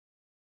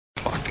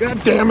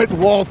God damn it,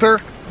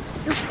 Walter.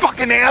 You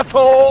fucking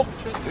asshole.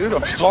 Dude,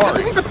 I'm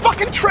sorry. It's a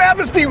fucking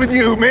travesty with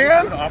you,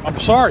 man. Dude, I'm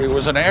sorry. It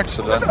was an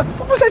accident.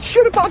 What was that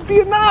shit about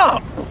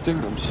Vietnam? Dude,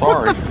 I'm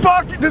sorry. What the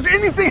fuck? Does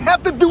anything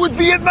have to do with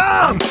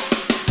Vietnam?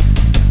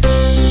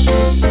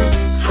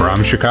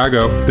 From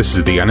Chicago, this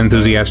is the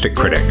Unenthusiastic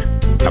Critic,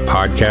 a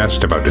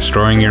podcast about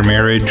destroying your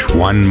marriage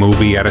one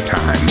movie at a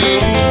time.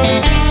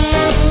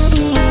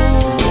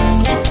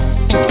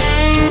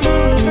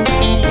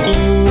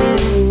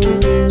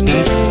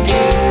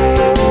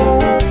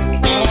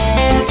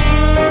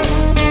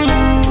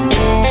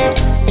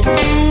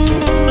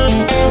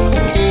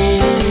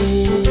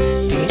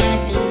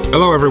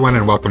 Hello, everyone,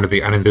 and welcome to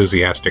the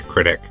Unenthusiastic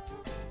Critic.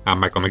 I'm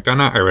Michael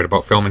McDonough. I write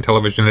about film and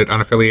television at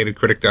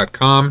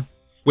unaffiliatedcritic.com.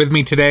 With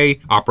me today,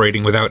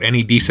 operating without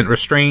any decent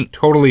restraint,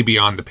 totally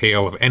beyond the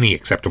pale of any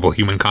acceptable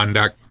human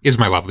conduct, is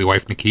my lovely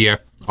wife, Nakia,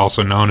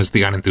 also known as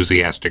the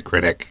Unenthusiastic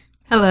Critic.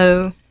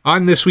 Hello.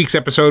 On this week's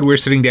episode, we're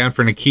sitting down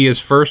for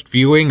Nakia's first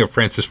viewing of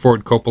Francis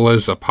Ford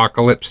Coppola's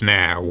Apocalypse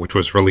Now, which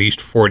was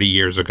released 40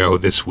 years ago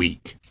this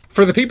week.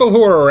 For the people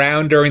who were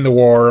around during the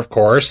war, of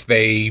course,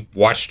 they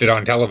watched it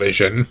on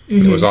television.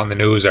 Mm-hmm. It was on the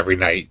news every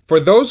night. For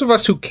those of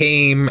us who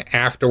came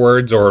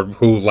afterwards or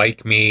who,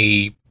 like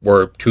me,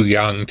 were too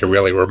young to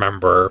really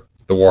remember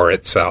the war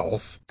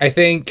itself, I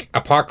think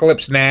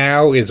Apocalypse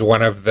Now is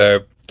one of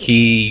the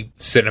key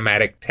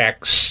cinematic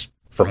texts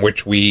from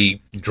which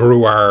we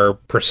drew our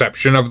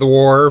perception of the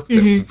war,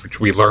 which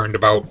we learned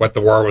about what the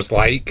war was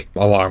like,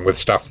 along with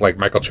stuff like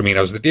Michael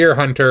Cimino's The Deer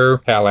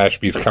Hunter, Hal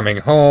Ashby's Coming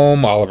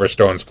Home, Oliver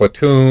Stone's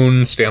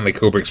Platoon, Stanley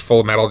Kubrick's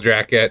Full Metal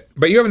Jacket.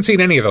 But you haven't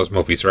seen any of those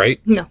movies, right?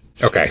 No.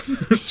 Okay.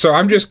 So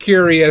I'm just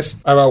curious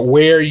about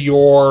where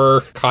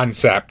your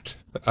concept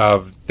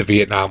of the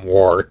Vietnam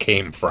War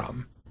came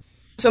from.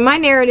 So my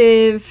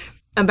narrative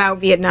about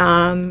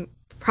Vietnam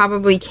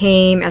probably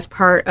came as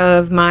part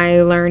of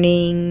my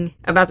learning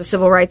about the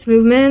civil rights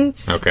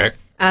movement. Okay.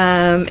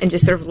 And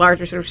just sort of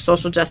larger sort of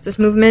social justice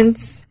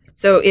movements.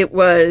 So it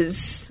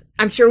was,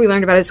 I'm sure we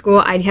learned about it at school.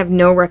 I have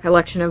no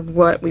recollection of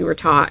what we were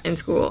taught in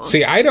school.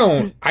 See, I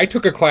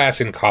took a class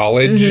in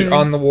college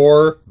on the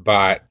war,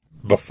 but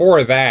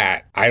before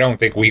that, I don't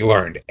think we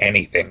learned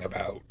anything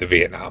about the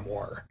Vietnam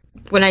War.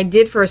 When I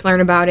did first learn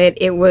about it,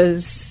 it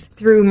was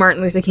through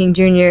Martin Luther King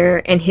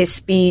Jr. and his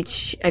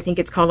speech, I think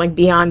it's called like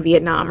Beyond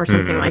Vietnam or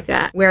something like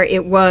that, where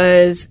it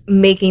was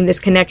making this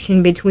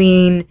connection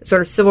between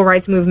sort of civil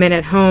rights movement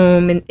at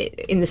home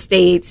in the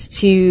States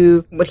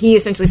to what he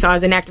essentially saw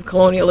as an act of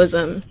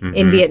colonialism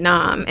in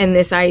Vietnam. And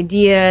this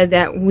idea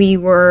that we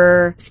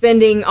were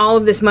spending all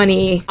of this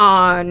money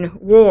on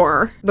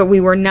war, but we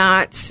were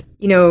not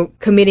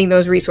committing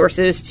those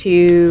resources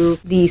to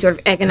the sort of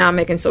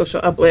economic and social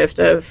uplift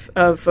of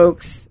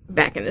folks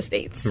back in the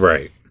States.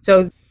 Right.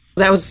 So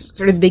that was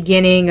sort of the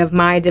beginning of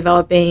my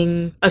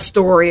developing a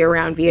story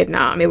around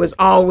Vietnam. It was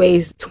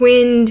always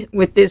twinned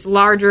with this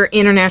larger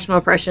international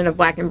oppression of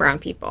black and brown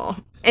people.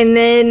 And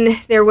then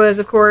there was,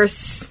 of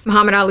course,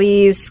 Muhammad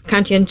Ali's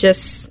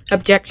conscientious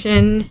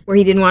objection, where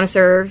he didn't want to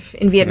serve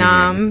in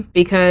Vietnam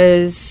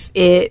because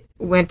it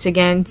went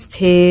against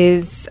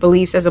his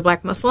beliefs as a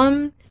black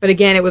Muslim. But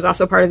again, it was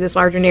also part of this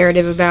larger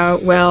narrative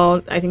about,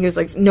 well, I think it was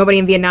like nobody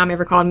in Vietnam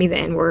ever called me the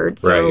N-word,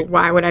 so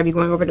why would I be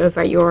going over to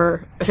fight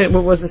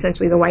what was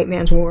essentially the white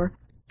man's war?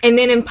 And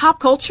then in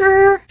pop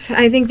culture,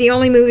 I think the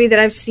only movie that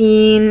I've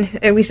seen,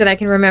 at least that I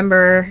can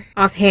remember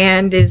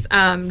offhand, is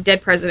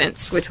Dead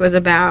Presidents, which was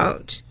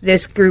about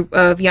this group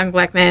of young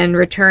black men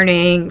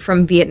returning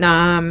from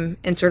Vietnam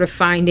and sort of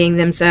finding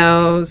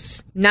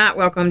themselves not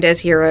welcomed as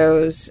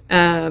heroes,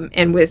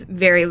 and with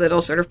very little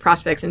sort of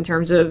prospects in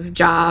terms of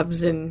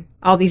jobs and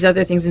all these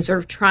other things, and sort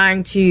of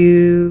trying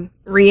to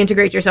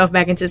reintegrate yourself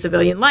back into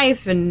civilian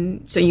life.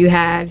 And so you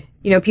had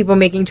people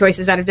making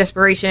choices out of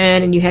desperation,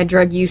 and you had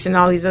drug use and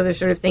all these other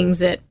sort of things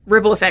that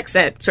ripple effects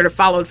that sort of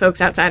followed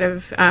folks outside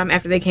of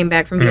after they came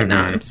back from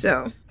Vietnam.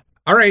 So,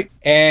 all right.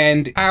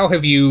 And how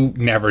have you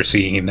never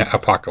seen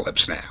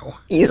Apocalypse Now?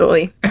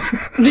 Easily.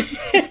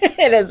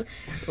 It has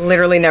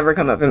literally never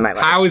come up in my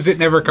life. How has it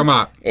never come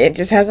up? It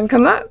just hasn't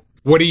come up.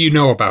 What do you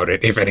know about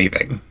it, if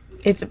anything?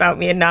 It's about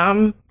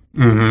Vietnam.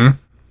 Mm-hmm.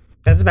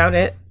 That's about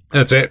it.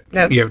 That's it?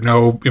 You have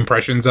no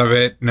impressions of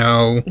it?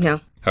 No?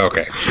 No.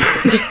 Okay.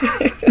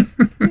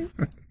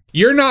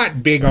 You're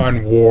not big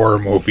on war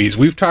movies.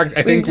 We've talked,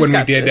 I think when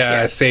we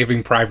did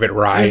Saving Private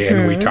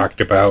Ryan, we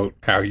talked about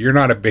how you're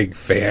not a big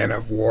fan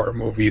of war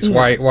movies.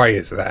 No. Why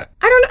is that?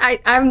 I don't know.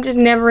 I'm just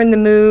never in the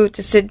mood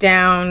to sit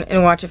down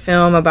and watch a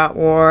film about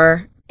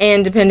war.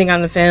 And depending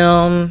on the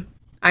film,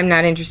 I'm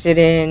not interested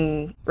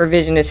in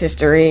revisionist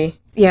history.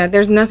 Yeah,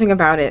 there's nothing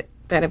about it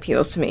that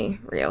appeals to me,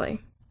 really.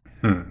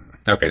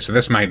 Okay, so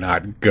this might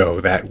not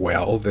go that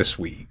well this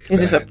week.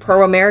 Is this a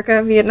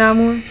pro-America Vietnam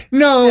War?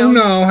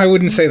 No, I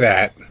wouldn't say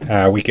that.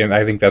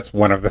 I think that's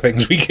one of the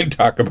things we can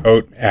talk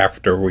about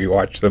after we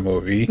watch the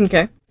movie.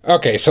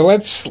 Okay, so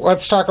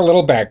let's talk a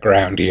little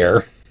background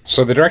here.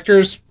 So the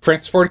director's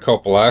Francis Ford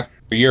Coppola.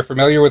 You're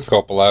familiar with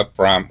Coppola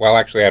from, well,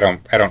 actually, I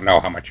don't know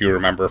how much you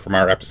remember from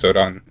our episode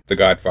on The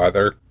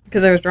Godfather.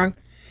 Because I was drunk?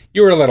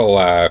 You were a little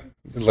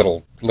a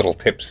little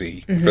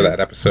tipsy for that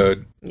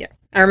episode. Yeah.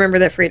 I remember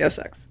that Frito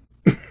sucks.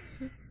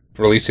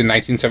 Released in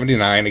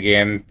 1979.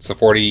 Again, it's the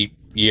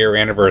 40-year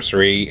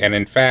anniversary. And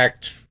in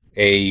fact,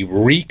 a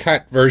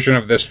recut version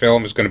of this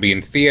film is going to be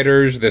in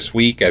theaters this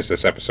week as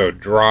this episode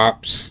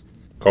drops.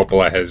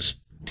 Coppola has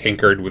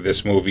tinkered with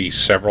this movie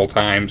several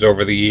times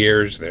over the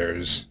years.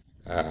 There's,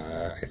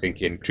 I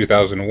think in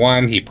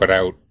 2001, he put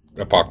out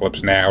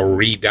Apocalypse Now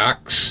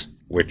Redux,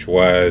 which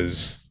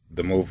was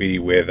the movie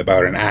with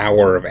about an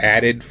hour of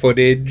added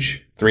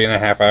footage,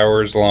 3.5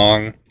 hours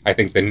long. I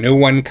think the new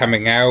one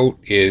coming out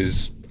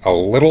is a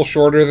little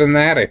shorter than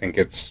that. I think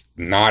it's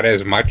not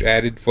as much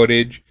added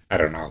footage. I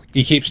don't know.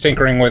 He keeps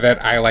tinkering with it.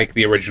 I like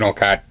the original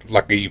cut.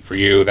 Lucky for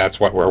you, that's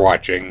what we're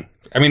watching.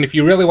 I mean, if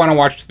you really want to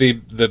watch the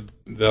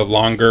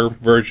longer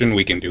version,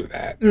 we can do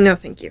that. No,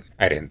 thank you.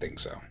 I didn't think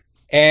so.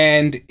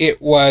 And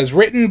it was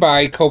written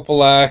by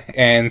Coppola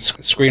and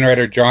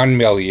screenwriter John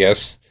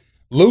Milius,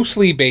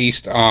 loosely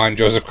based on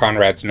Joseph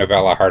Conrad's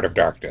novella Heart of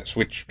Darkness,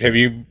 which, have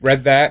you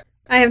read that?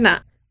 I have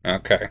not.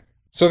 Okay.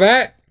 So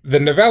the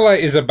novella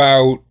is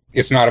about,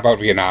 it's not about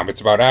Vietnam,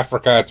 it's about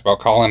Africa, it's about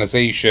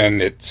colonization,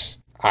 it's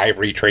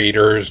ivory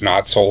traders,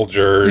 not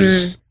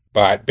soldiers.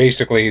 But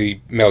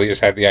basically, Milius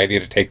had the idea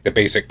to take the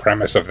basic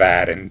premise of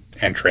that and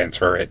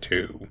transfer it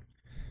to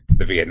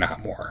the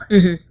Vietnam War.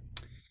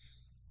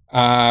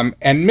 And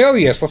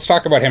Milius, let's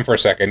talk about him for a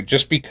second,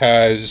 just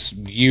because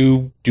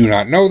you do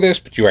not know this,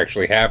 but you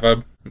actually have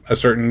a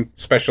certain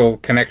special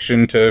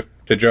connection to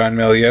John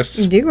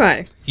Milius. Do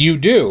I? You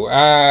do,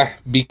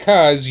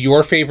 because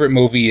your favorite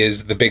movie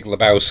is The Big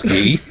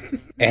Lebowski,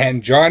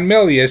 and John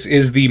Milius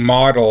is the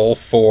model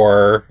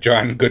for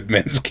John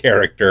Goodman's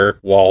character,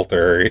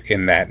 Walter,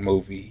 in that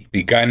movie.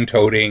 The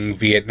gun-toting,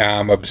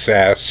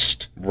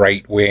 Vietnam-obsessed,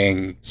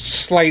 right-wing,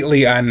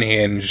 slightly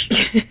unhinged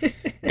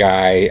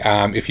guy.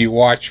 If you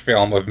watch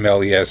film of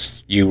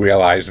Milius, you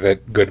realize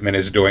that Goodman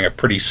is doing a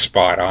pretty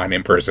spot-on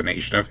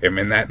impersonation of him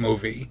in that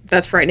movie.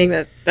 That's frightening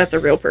that that's a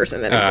real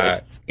person that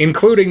exists.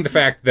 Including the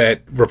fact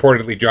that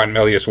reportedly John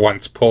Milius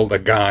once pulled a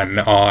gun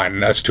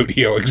on a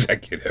studio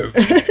executive.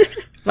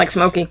 Like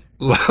Smokey.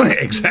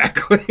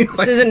 Exactly.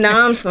 This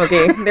isn't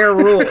Smokey. There are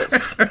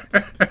rules.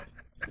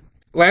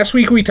 Last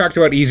week we talked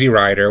about Easy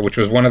Rider, which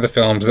was one of the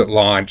films that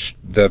launched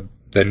the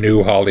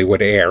new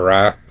Hollywood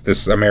era,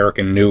 this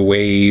American New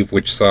Wave,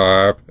 which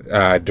saw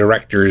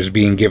directors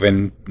being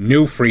given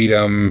new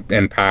freedom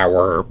and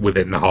power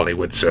within the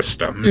Hollywood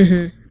system.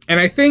 And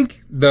I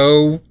think,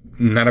 though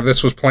none of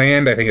this was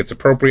planned, I think it's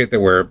appropriate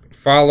that we're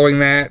following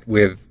that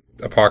with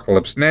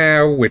Apocalypse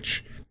Now,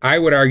 which I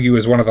would argue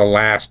is one of the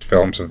last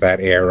films of that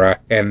era,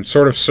 and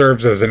sort of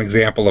serves as an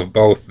example of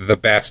both the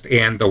best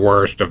and the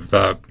worst of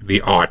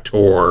the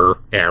auteur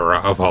era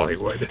of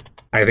Hollywood.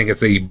 I think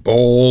it's a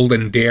bold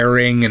and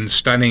daring and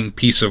stunning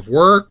piece of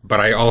work,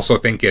 but I also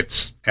think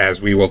it's,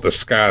 as we will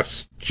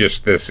discuss,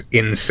 just this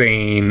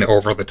insane,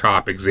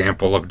 over-the-top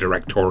example of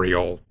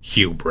directorial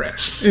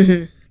hubris.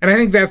 And I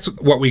think that's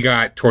what we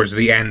got towards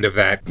the end of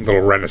that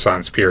little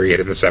Renaissance period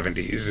in the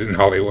 70s in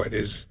Hollywood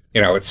is,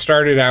 it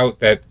started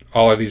out that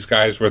all of these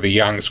guys were the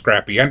young,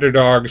 scrappy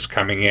underdogs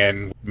coming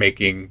in,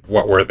 making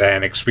what were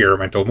then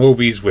experimental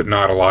movies with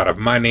not a lot of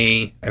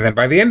money. And then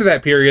by the end of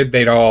that period,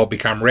 they'd all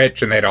become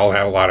rich and they'd all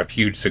had a lot of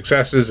huge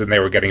successes and they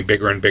were getting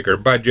bigger and bigger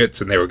budgets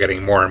and they were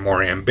getting more and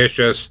more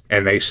ambitious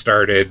and they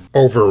started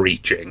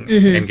overreaching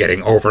and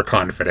getting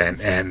overconfident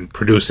and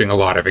producing a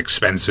lot of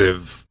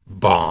expensive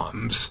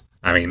bombs.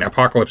 I mean,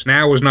 Apocalypse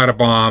Now was not a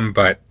bomb,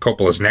 but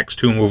Coppola's next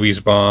two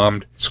movies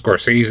bombed.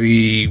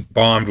 Scorsese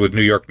bombed with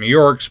New York, New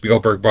York.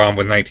 Spielberg bombed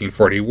with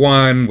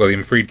 1941.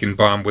 William Friedkin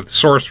bombed with The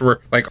Sorcerer.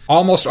 Like,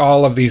 almost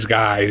all of these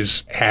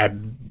guys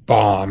had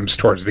bombs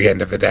towards the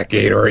end of the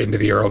decade or into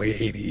the early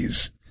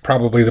 80s.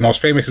 Probably the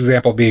most famous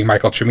example being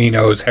Michael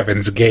Cimino's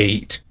Heaven's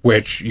Gate,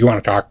 which you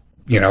want to talk,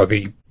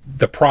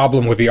 the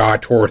problem with the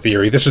auteur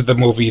theory. This is the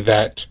movie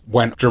that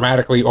went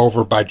dramatically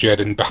over budget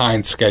and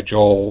behind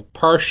schedule,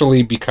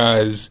 partially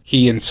because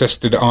he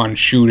insisted on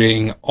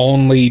shooting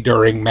only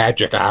during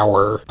magic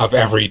hour of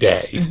every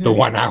day, the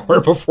 1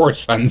 hour before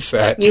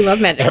sunset. You love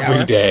magic hour.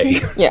 Every day.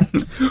 Yeah.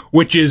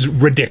 Which is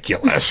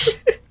ridiculous.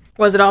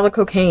 Was it all the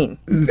cocaine?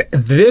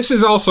 This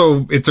is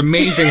also, it's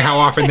amazing how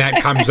often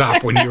that comes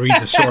up when you read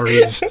the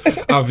stories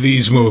of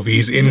these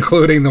movies,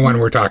 including the one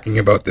we're talking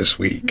about this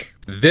week.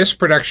 This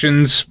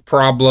production's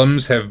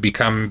problems have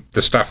become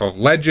the stuff of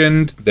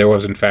legend. There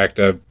was, in fact,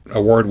 an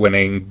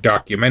award-winning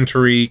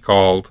documentary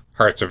called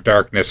Hearts of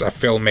Darkness, A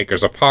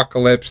Filmmaker's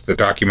Apocalypse, that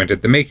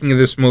documented the making of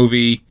this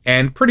movie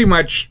and pretty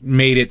much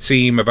made it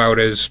seem about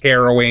as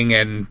harrowing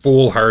and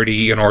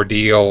foolhardy an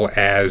ordeal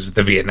as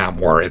the Vietnam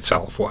War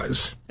itself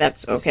was.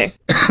 That's okay.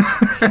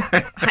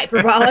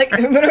 Hyperbolic,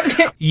 but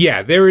okay.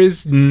 Yeah, there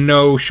is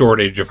no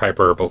shortage of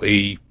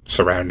hyperbole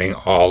surrounding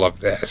all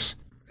of this.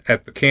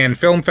 At the Cannes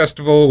Film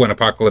Festival, when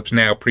Apocalypse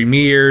Now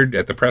premiered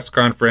at the press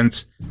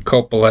conference,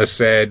 Coppola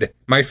said,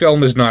 "My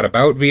film is not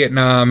about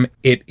Vietnam,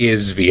 it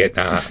is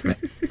Vietnam.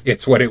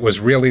 It's what it was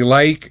really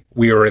like.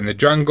 We were in the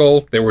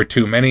jungle, there were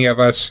too many of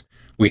us,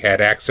 we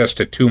had access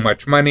to too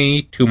much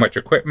money, too much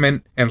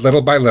equipment, and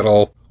little by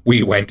little,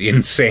 we went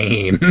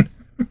insane.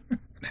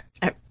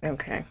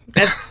 Okay.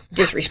 That's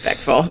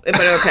disrespectful, but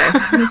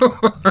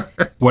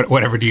okay.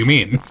 Whatever do you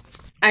mean?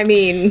 I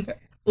mean,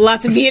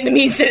 lots of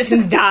Vietnamese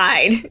citizens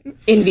died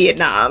in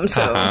Vietnam,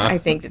 so I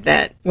think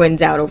that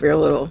wins out over your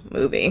little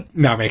movie.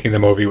 Not making the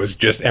movie was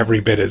just every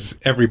bit as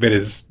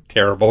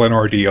terrible an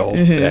ordeal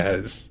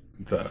as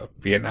the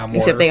Vietnam War.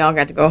 Except they all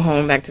got to go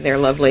home back to their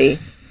lovely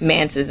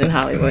manses in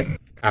Hollywood.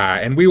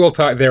 And we will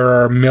talk. There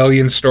are a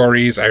million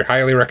stories. I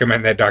highly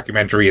recommend that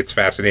documentary. It's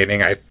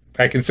fascinating. I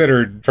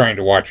considered trying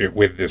to watch it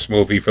with this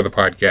movie for the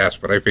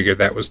podcast, but I figured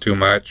that was too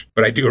much.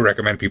 But I do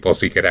recommend people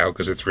seek it out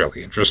because it's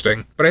really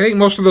interesting. But I think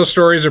most of those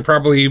stories are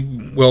probably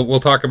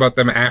we'll talk about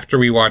them after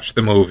we watch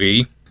the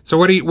movie. So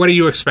what are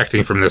you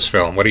expecting from this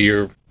film? What are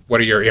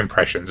your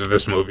impressions of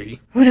this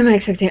movie? What am I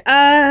expecting?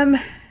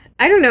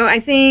 I don't know. I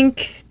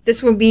think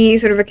this will be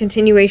sort of a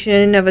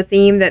continuation of a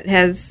theme that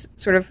has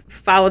sort of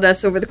followed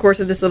us over the course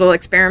of this little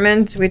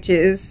experiment, which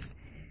is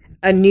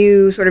a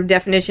new sort of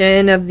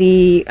definition of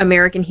the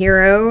American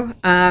hero.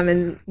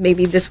 And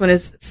maybe this one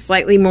is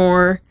slightly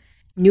more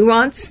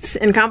nuanced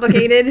and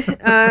complicated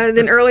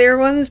than earlier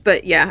ones.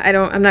 But yeah,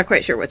 I'm not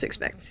quite sure what to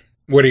expect.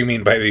 What do you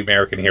mean by the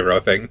American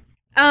hero thing?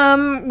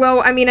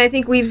 Well, I mean, I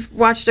think we've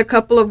watched a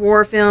couple of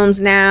war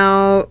films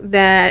now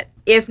that,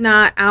 if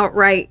not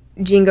outright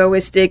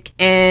jingoistic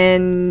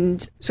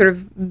and sort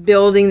of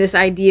building this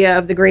idea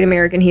of the great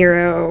American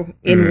hero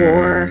in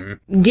war,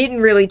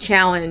 didn't really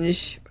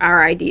challenge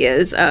our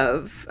ideas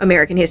of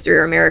American history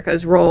or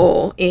America's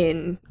role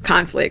in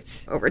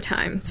conflicts over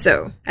time.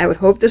 So I would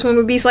hope this one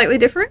would be slightly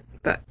different,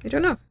 but I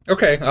don't know.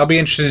 Okay, I'll be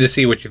interested to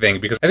see what you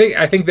think, because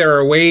I think there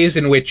are ways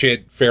in which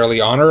it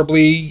fairly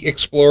honorably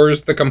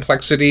explores the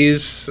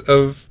complexities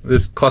of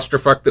this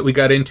clusterfuck that we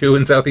got into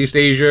in Southeast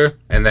Asia,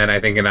 and then I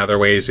think in other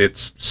ways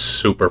it's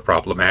super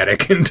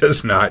problematic and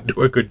does not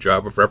do a good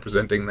job of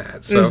representing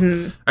that.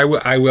 So I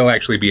will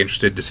actually be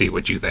interested to see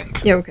what you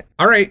think. Yeah, okay.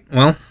 All right,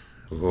 well,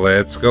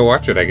 let's go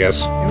watch it, I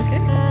guess. Okay.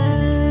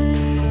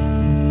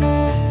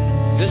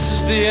 This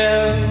is the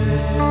end,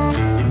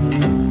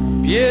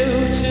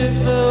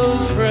 beautiful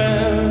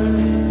friend.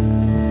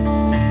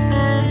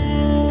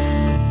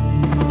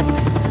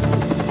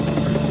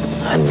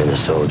 I'd been a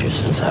soldier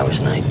since I was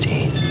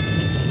 19,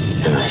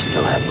 and I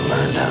still haven't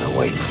learned how to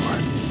wait for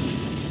it.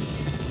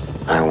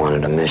 I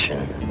wanted a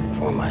mission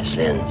for my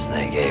sins.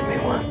 They gave me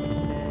one.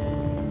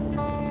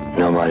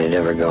 Nobody had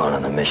ever gone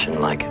on a mission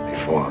like it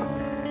before.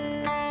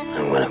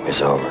 And when it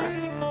was over,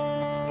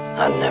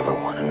 I'd never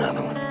want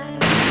another one.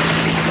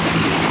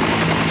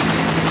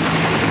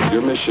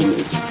 Your mission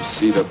is to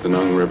proceed up the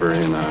Nung River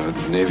in a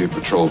Navy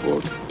patrol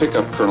boat. Pick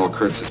up Colonel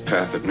Kurtz's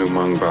path at New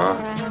Mung Ba.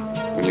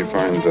 When you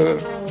find the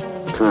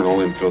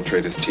colonel,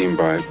 infiltrate his team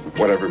by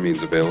whatever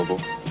means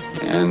available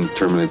and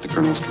terminate the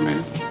colonel's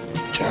command.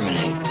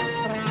 Terminate.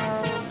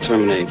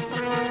 Terminate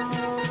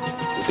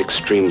with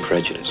extreme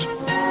prejudice.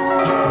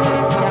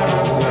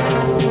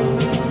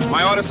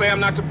 My orders say I'm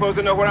not supposed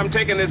to know where I'm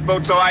taking this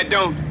boat, so I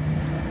don't.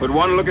 But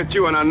one look at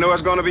you and I know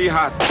it's gonna be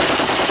hot.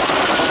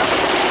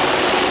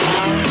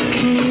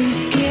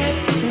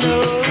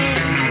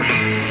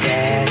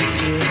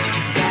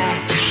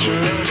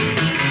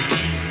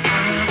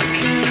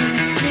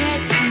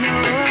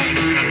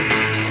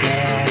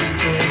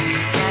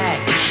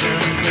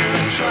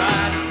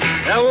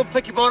 We'll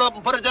pick your boat up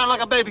and put it down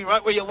like a baby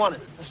right where you want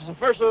it. This is the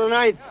first of the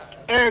night.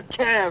 Air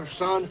Cav,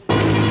 son.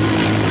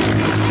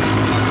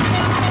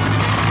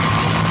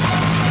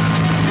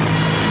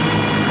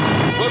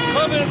 We'll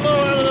come in low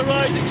out of the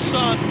rising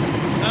sun,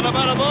 and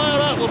about a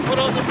mile out we'll put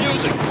on the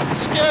music. It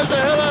scares the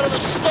hell out of the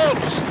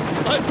Stokes.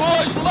 My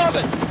boys love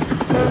it.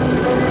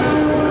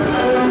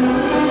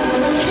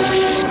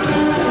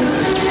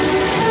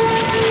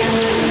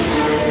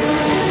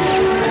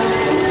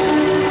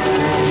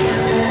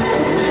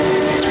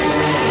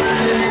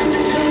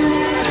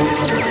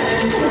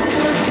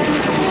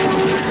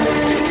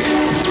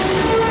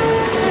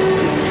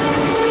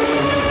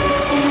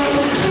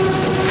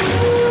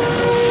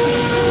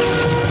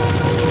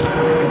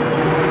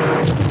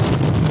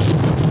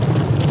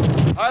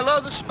 I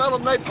love the smell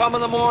of napalm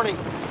in the morning.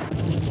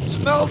 It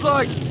smells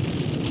like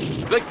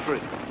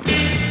victory.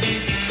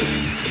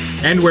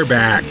 And we're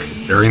back.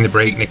 During the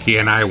break, Nakia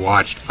and I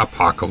watched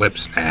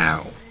Apocalypse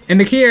Now.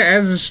 And Nakia,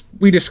 as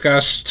we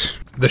discussed,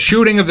 the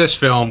shooting of this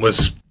film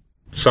was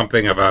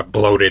something of a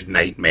bloated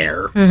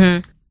nightmare.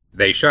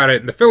 They shot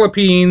it in the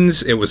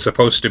Philippines. It was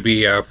supposed to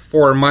be a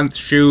 4-month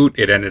shoot.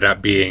 It ended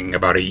up being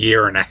about a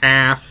year and a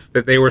half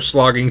that they were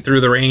slogging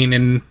through the rain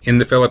in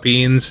the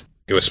Philippines.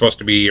 It was supposed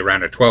to be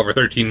around a $12 or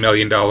 $13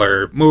 million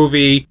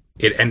movie.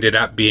 It ended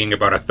up being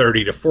about a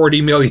 $30 to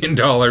 $40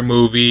 million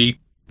movie.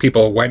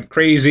 People went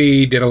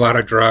crazy, did a lot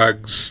of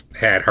drugs,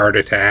 had heart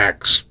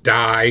attacks,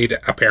 died,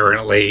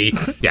 apparently.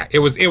 Yeah, it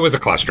was a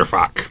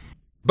clusterfuck.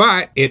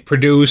 But it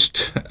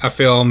produced a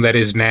film that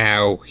is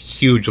now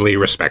hugely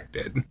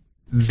respected.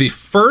 The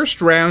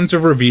first rounds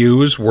of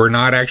reviews were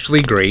not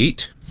actually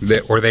great,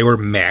 or they were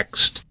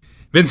mixed.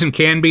 Vincent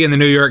Canby in the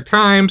New York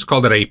Times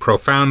called it a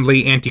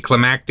profoundly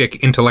anticlimactic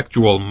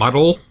intellectual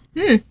muddle.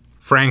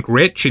 Frank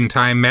Rich in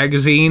Time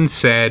magazine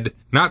said,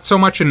 "Not so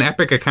much an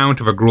epic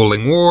account of a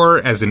grueling war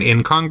as an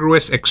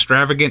incongruous,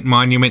 extravagant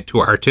monument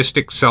to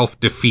artistic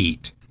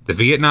self-defeat. The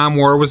Vietnam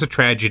War was a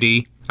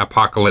tragedy.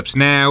 Apocalypse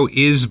Now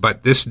is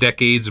but this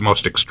decade's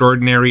most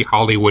extraordinary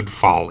Hollywood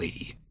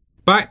folly."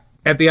 But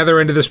at the other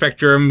end of the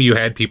spectrum, you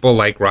had people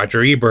like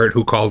Roger Ebert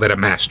who called it a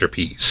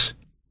masterpiece.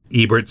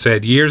 Ebert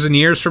said, "Years and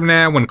years from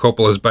now, when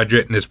Coppola's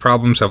budget and his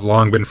problems have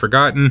long been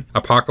forgotten,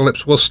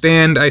 Apocalypse will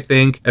stand, I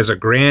think, as a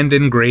grand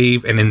and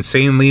grave and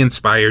insanely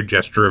inspired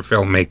gesture of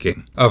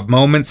filmmaking. Of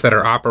moments that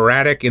are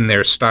operatic in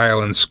their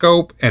style and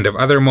scope, and of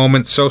other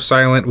moments so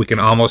silent we can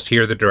almost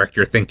hear the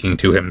director thinking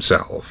to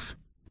himself."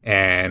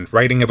 And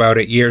writing about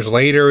it years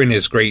later in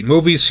his Great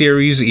Movies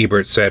series,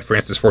 Ebert said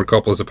Francis Ford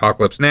Coppola's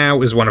Apocalypse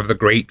Now is one of the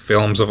great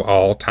films of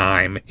all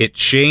time. It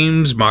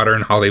shames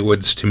modern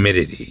Hollywood's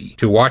timidity.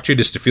 To watch it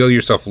is to feel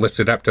yourself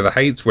lifted up to the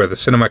heights where the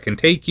cinema can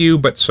take you,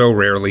 but so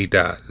rarely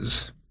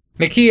does.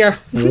 Nakia,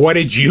 what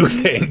did you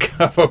think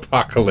of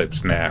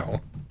Apocalypse Now?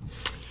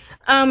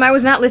 I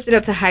was not lifted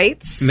up to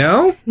heights.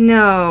 No?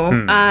 No.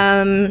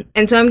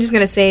 And so I'm just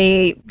going to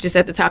say, just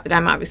at the top, that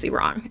I'm obviously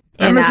wrong.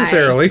 Not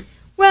necessarily.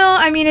 Well,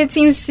 I mean, it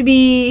seems to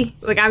be,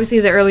 like,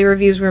 obviously the early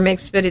reviews were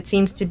mixed, but it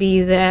seems to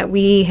be that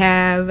we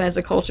have, as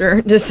a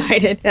culture,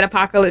 decided that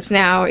Apocalypse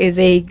Now is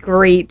a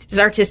great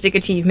artistic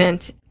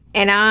achievement.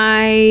 And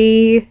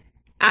I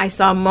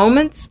saw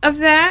moments of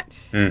that.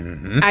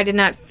 Mm-hmm. I did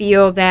not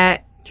feel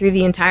that through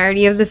the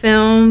entirety of the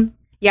film.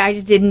 Yeah,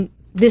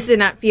 this did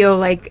not feel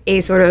like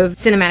a sort of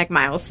cinematic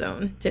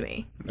milestone to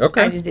me.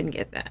 Okay. I just didn't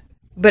get that.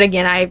 But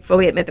again, I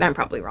fully admit that I'm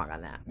probably wrong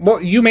on that.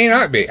 Well, you may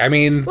not be. I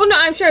mean... Well, no,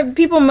 I'm sure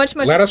people much...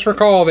 Let us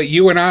recall that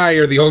you and I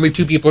are the only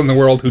two people in the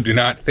world who do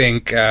not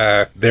think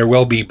There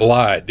Will Be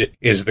Blood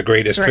is the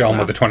greatest film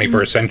of the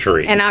 21st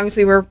century. And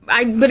obviously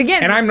but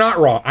again... And I'm not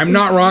wrong. I'm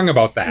not wrong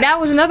about that. That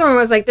was another one where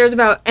I was like, there's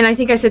about... And I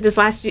think I said this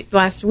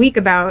last week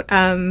about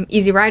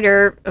Easy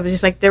Rider. I was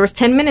just like, there was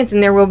 10 minutes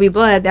in There Will Be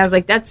Blood. I was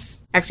like,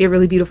 that's actually a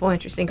really beautiful,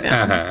 interesting film.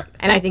 Uh-huh.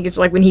 And I think it's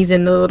like when he's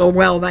in the little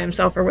well by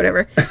himself or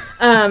whatever.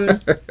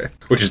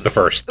 Which is the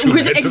first 2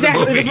 minutes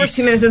exactly, of the movie. The first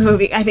 2 minutes of the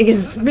movie, I think,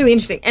 is really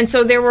interesting. And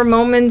so there were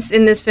moments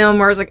in this film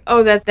where I was like,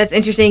 oh, that's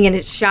interesting, and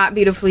it's shot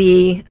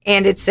beautifully,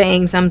 and it's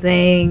saying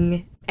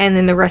something, and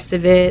then the rest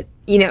of it,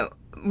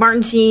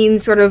 Martin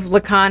Sheen's sort of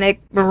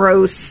laconic,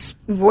 morose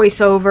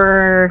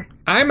voiceover.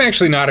 I'm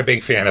actually not a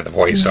big fan of the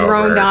voiceover.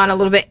 Droned on a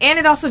little bit. And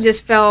it also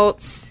just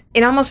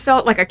almost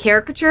felt like a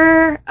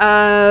caricature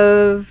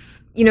of...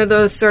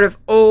 those sort of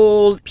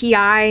old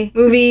PI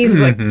movies.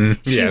 Like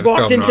she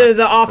walked into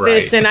the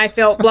office and I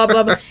felt blah,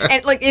 blah, blah.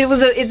 And like, it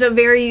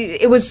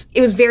was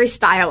very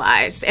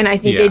stylized. And I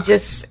think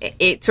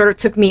it sort of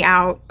took me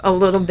out a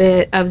little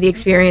bit of the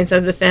experience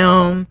of the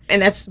film.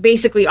 And that's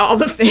basically all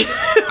the film.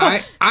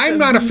 I'm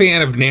not a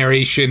fan of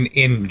narration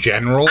in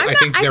general. I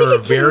think there are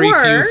very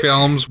few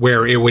films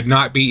where it would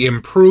not be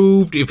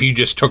improved if you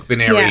just took the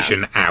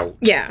narration out.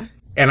 Yeah.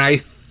 And I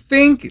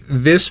think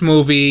this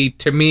movie,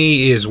 to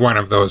me, is one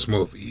of those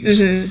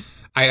movies.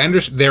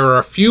 Mm-hmm. There are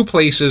a few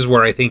places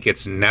where I think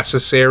it's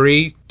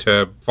necessary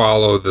to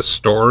follow the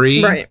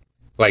story. Right.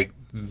 Like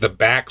the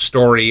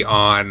backstory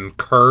on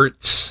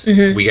Kurtz.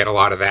 Mm-hmm. We get a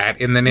lot of that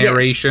in the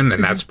narration,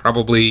 and that's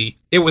probably...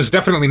 It was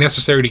definitely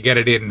necessary to get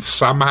it in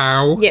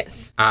somehow.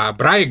 Yes.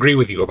 But I agree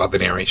with you about the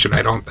narration.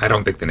 I don't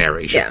think the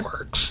narration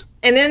works.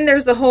 And then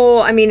there's the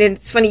whole,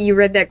 it's funny, you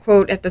read that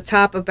quote at the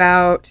top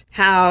about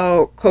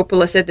how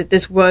Coppola said that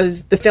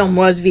the film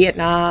was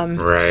Vietnam.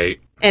 Right.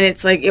 And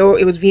it's like,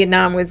 it was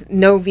Vietnam with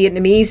no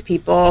Vietnamese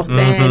people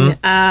then,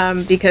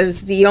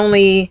 because they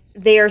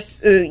are,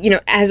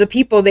 as a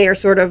people, they are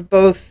sort of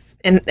both,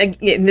 and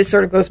this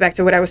sort of goes back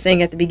to what I was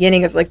saying at the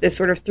beginning of like this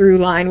sort of through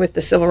line with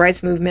the civil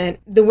rights movement,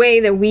 the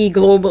way that we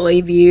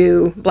globally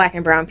view black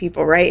and brown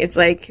people, right? It's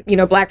like,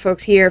 black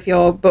folks here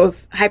feel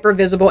both hyper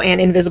visible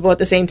and invisible at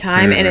the same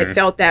time. Mm-hmm. And it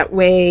felt that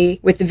way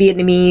with the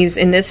Vietnamese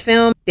in this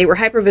film. They were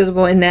hyper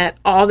visible in that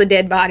all the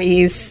dead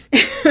bodies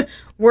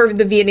were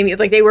the Vietnamese,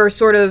 like they were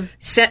sort of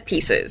set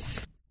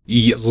pieces.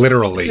 Yeah,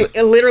 literally. So,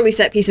 literally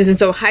set pieces. And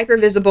so hyper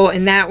visible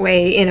in that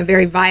way, in a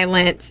very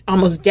violent,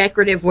 almost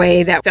decorative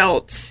way that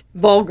felt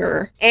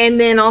vulgar. And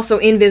then also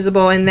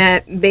invisible in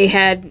that they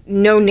had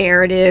no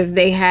narrative,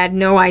 they had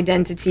no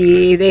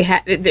identity,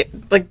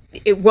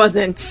 it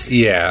wasn't.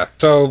 Yeah.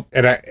 So,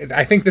 and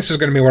I think this is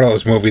going to be one of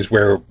those movies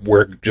where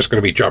we're just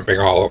going to be jumping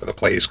all over the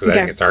place because I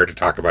think it's hard to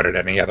talk about it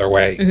any other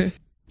way. Mm-hmm.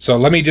 So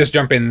let me just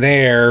jump in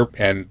there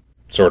and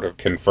sort of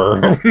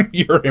confirm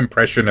your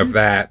impression of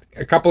that.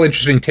 A couple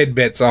interesting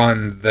tidbits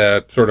on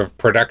the sort of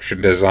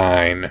production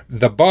design.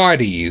 The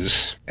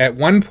bodies, at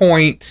one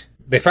point,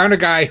 they found a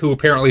guy who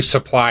apparently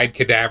supplied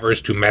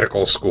cadavers to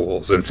medical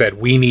schools and said,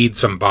 we need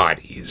some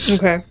bodies.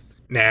 Okay.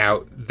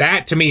 Now,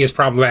 that to me is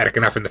problematic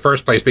enough in the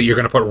first place that you're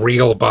going to put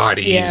real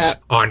bodies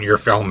on your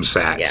film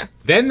set. Yeah.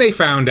 Then they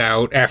found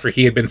out, after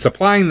he had been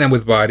supplying them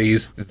with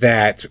bodies,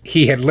 that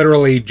he had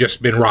literally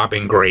just been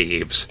robbing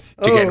graves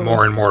to get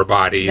more and more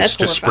bodies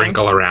to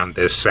sprinkle around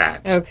this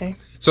set. Okay.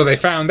 So they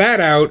found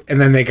that out,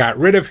 and then they got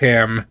rid of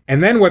him.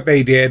 And then what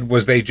they did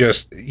was they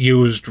just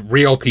used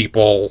real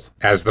people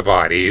as the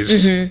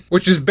bodies,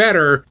 which is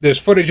better. There's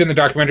footage in the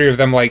documentary of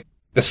them, like,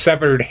 the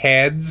severed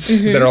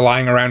heads that are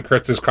lying around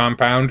Kurtz's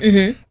compound.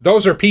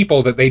 Those are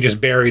people that they just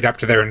buried up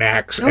to their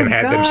necks and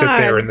had them sit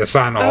there in the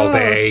sun all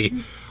day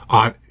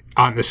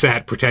on the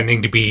set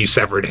pretending to be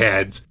severed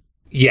heads.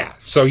 Yeah,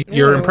 so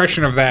your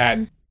impression of that,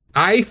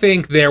 I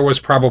think there was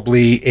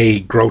probably a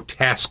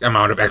grotesque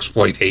amount of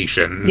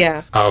exploitation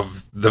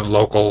of the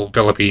local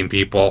Philippine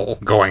people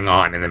going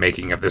on in the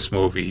making of this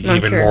movie,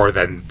 even more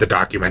than the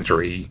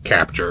documentary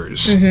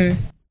captures.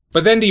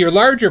 But then to your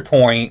larger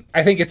point,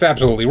 I think it's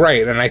absolutely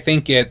right. And I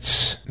think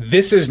this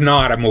is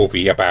not a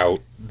movie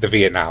about the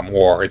Vietnam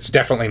War. It's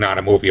definitely not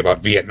a movie about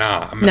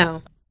Vietnam.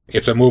 No.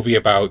 It's a movie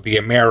about the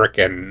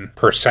American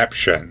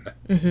perception.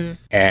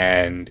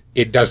 And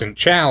it doesn't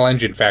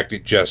challenge. In fact,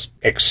 it just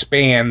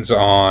expands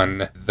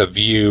on the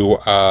view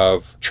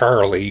of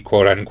Charlie,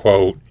 quote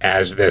unquote,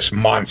 as this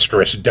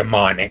monstrous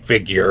demonic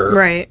figure,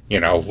 right? You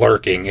know,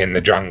 lurking in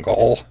the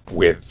jungle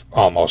with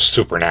almost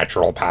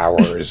supernatural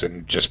powers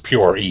and just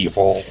pure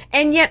evil.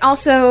 And yet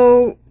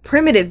also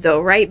primitive,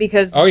 though, right?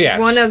 Because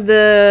one of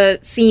the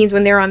scenes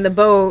when they're on the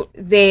boat,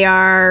 they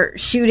are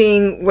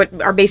shooting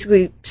what are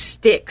basically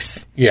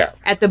sticks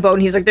at the boat.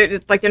 And he's like,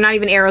 they're not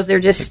even arrows, they're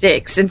just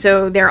sticks. And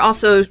so they're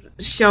also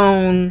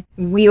shown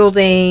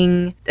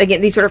wielding,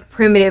 again, these sort of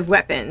primitive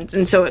weapons.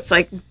 And so it's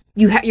like,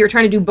 you're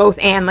trying to do both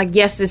and, like,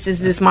 yes, this is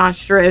this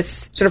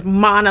monstrous sort of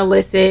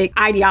monolithic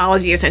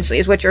ideology, essentially,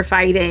 is what you're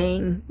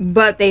fighting,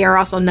 but they are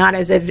also not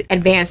as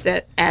advanced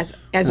as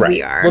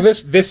we are. Well,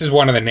 this is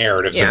one of the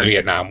narratives of the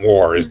Vietnam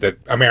War, is that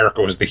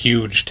America was the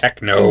huge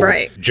techno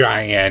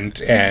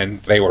giant,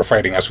 and they were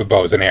fighting us with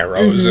bows and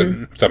arrows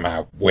and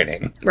somehow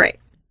winning. Right.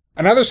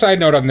 Another side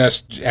note on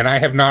this, and I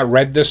have not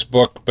read this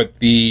book, but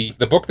the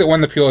book that won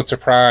the Pulitzer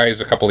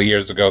Prize a couple of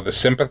years ago, The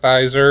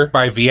Sympathizer,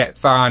 by Viet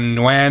Thanh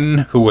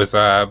Nguyen, who was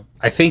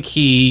I think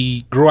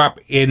he grew up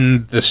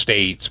in the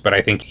States, but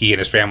I think he and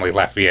his family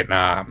left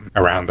Vietnam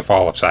around the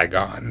fall of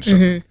Saigon.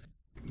 So,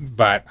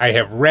 but I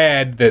have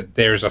read that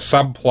there's a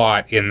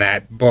subplot in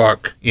that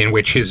book in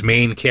which his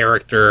main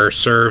character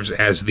serves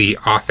as the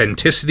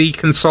authenticity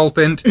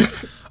consultant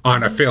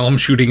on a film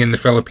shooting in the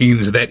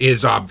Philippines that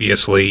is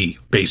obviously,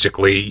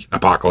 basically,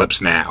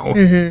 Apocalypse Now.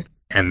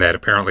 And that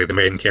apparently the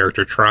main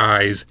character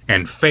tries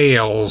and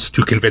fails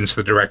to convince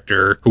the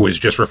director, who is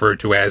just referred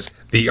to as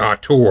the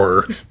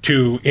auteur,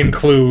 to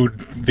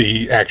include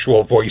the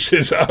actual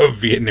voices of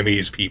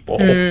Vietnamese people.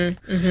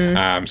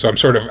 So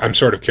I'm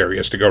sort of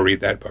curious to go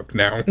read that book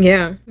now.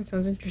 Yeah, that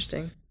sounds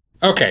interesting.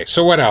 Okay,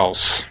 so what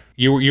else?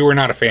 You were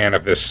not a fan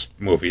of this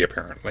movie,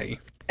 apparently.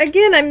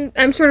 Again,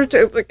 I'm sort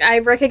of, I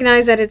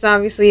recognize that it's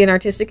obviously an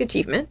artistic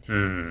achievement.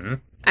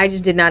 I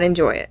just did not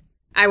enjoy it.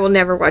 I will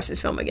never watch this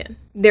film again.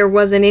 There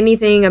wasn't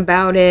anything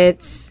about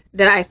it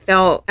that I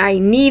felt I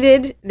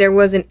needed. There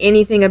wasn't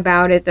anything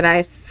about it that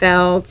I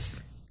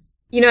felt...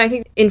 You know, I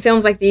think in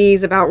films like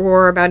these, about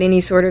war, about any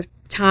sort of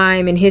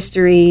time in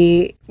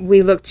history,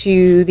 we look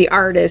to the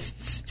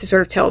artists to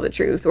sort of tell the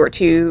truth or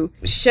to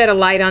shed a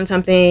light on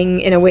something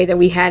in a way that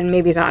we hadn't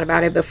maybe thought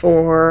about it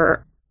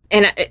before.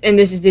 And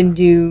this just didn't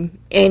do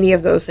any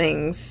of those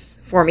things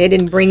for me. It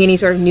didn't bring any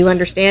sort of new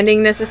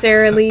understanding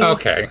necessarily.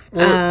 Okay.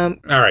 Well,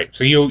 all right.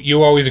 So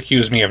you always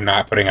accuse me of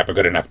not putting up a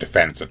good enough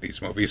defense of these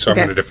movies, so I'm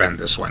going to defend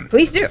this one.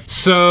 Please do.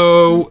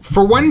 So,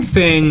 for one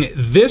thing,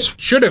 this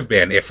should have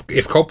been, if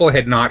Coppola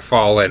had not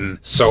fallen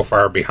so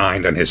far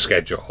behind on his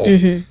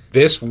schedule,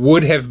 this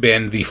would have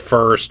been the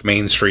first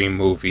mainstream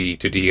movie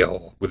to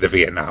deal with the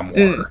Vietnam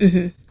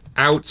War.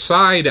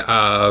 Outside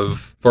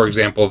of, for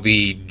example,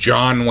 the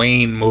John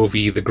Wayne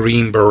movie, The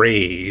Green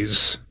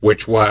Berets,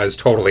 which was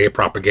totally a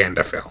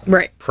propaganda film.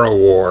 Right.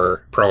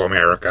 Pro-war,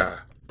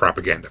 pro-America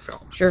propaganda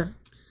film. Sure.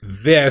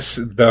 This,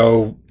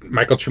 though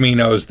Michael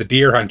Cimino's The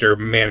Deer Hunter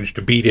managed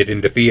to beat it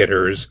into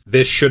theaters,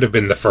 this should have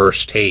been the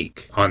first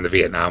take on the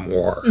Vietnam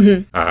War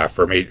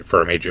for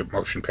a major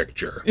motion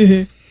picture.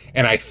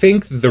 And I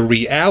think the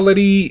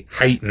reality,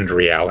 heightened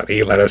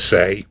reality, let us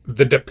say,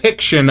 the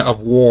depiction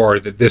of war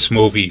that this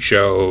movie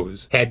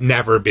shows had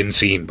never been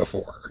seen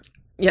before.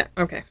 Yeah,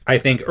 okay. I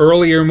think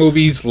earlier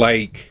movies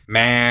like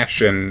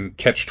MASH and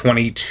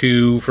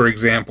Catch-22, for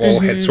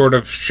example, had sort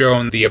of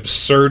shown the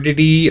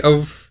absurdity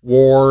of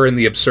war and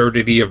the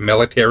absurdity of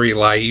military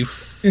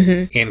life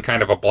in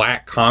kind of a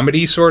black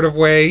comedy sort of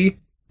way.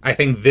 I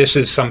think this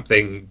is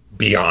something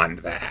beyond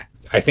that.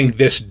 I think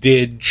this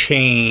did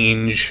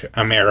change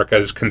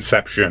America's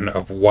conception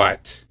of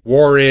what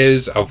war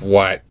is, of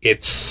what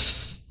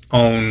its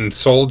own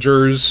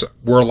soldiers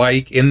were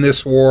like in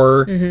this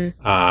war.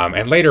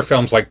 And later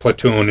films like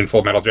Platoon and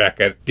Full Metal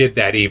Jacket did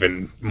that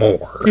even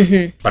more.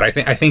 But I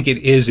think it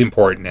is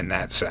important in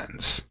that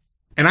sense.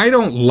 And I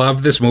don't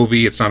love this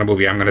movie. It's not a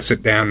movie I'm going to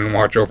sit down and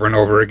watch over and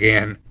over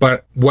again.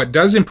 But what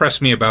does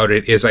impress me about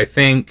it is I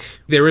think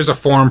there is a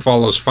form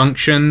follows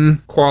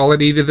function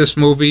quality to this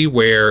movie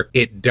where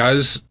it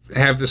does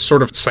have this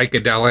sort of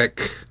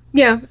psychedelic...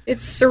 Yeah,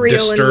 it's surreal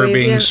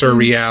disturbing in ways,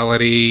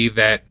 surreality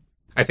that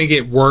I think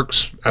it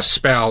works a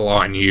spell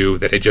on you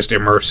that it just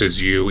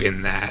immerses you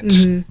in that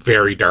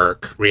very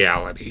dark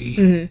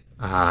reality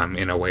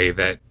in a way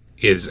that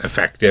is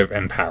effective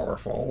and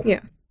powerful. Yeah.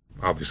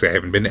 Obviously, I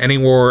haven't been to any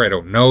war. I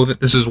don't know that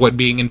this is what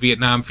being in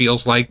Vietnam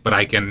feels like, but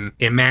I can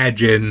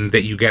imagine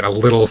that you get a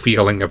little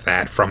feeling of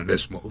that from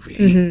this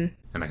movie.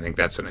 And I think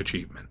that's an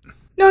achievement.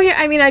 No, yeah,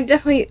 I mean, I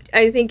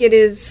think it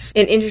is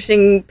an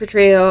interesting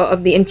portrayal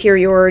of the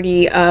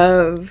interiority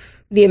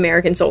of the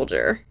American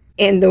soldier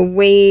and the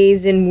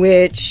ways in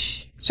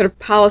which sort of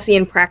policy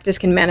and practice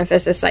can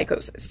manifest as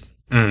psychosis.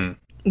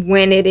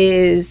 When it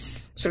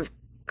is sort of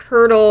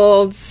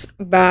curdled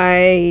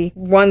by,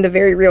 one, the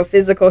very real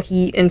physical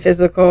heat and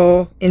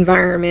physical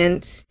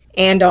environment,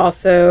 and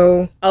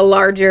also a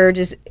larger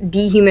just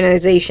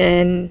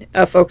dehumanization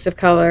of folks of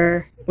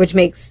color, which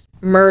makes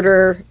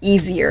murder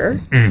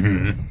easier.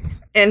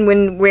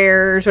 And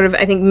where sort of,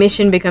 I think,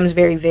 mission becomes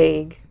very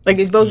vague. Like,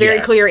 it's both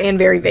very clear and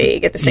very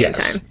vague at the same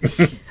time.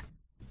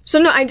 So,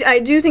 no, I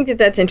do think that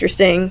that's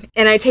interesting.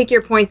 And I take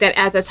your point that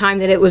at the time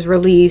that it was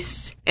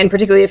released, and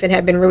particularly if it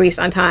had been released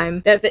on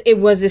time, that it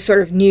was this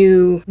sort of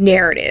new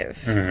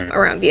narrative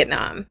around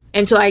Vietnam.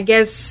 And so I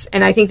guess,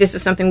 and I think this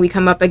is something we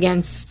come up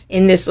against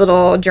in this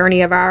little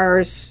journey of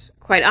ours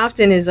quite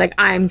often, is like,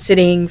 I'm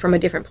sitting from a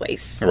different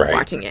place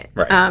watching it.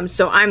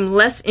 So I'm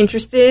less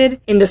interested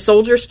in the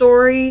soldier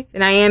story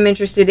than I am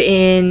interested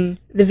in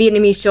the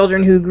Vietnamese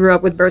children who grew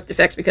up with birth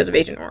defects because of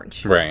Agent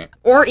Orange.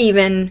 Or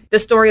even the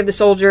story of the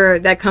soldier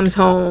that comes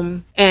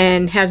home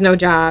and has no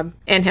job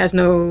and has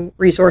no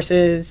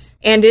resources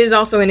and is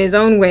also in his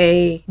own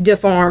way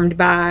deformed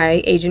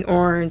by Agent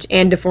Orange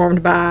and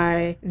deformed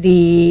by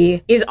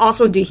is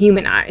also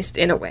dehumanized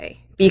in a way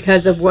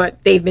because of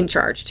what they've been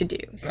charged to do.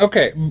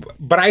 Okay,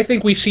 but I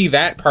think we see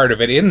that part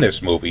of it in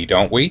this movie,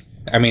 don't we?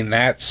 I mean,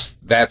 that's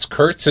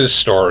Kurtz's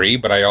story,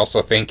 but I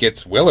also think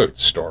it's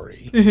Willard's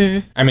story.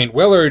 I mean,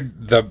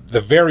 Willard,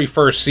 the very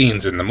first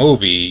scenes in the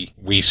movie,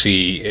 we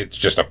see it's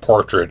just a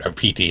portrait of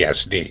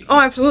PTSD. Oh,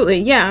 absolutely,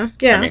 yeah.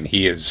 I mean,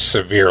 he is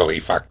severely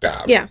fucked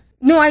up. Yeah.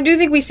 No, I do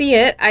think we see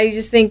it. I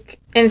just think,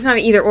 and it's not an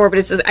either or, but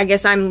it's just, I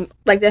guess I'm,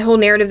 like, the whole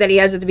narrative that he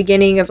has at the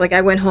beginning of, like,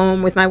 I went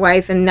home with my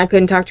wife and I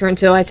couldn't talk to her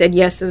until I said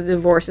yes to the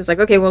divorce. It's like,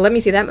 okay, well, let me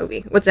see that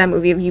movie. What's that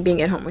movie of you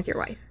being at home with your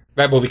wife?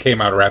 That movie came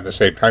out around the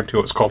same time, too.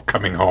 It was called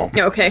Coming Home.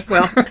 Okay,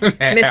 well, missed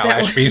that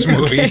Ashby's one.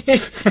 movie.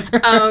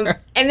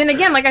 And then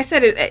again, like I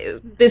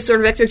said, this sort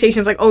of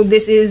expectation of like, oh,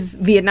 this is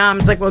Vietnam.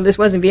 It's like, well, this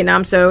wasn't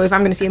Vietnam, so if I'm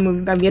going to see a movie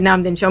about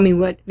Vietnam, then show me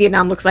what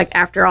Vietnam looks like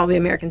after all the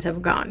Americans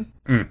have gone.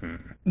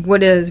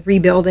 What does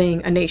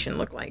rebuilding a nation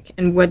look like?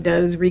 And what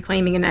does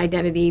reclaiming an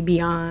identity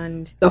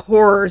beyond the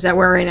horrors that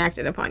were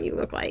enacted upon you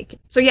look like?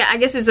 So yeah, I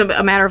guess it's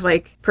a matter of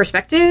like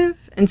perspective.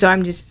 And so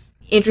I'm just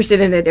interested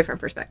in a different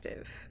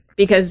perspective.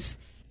 Because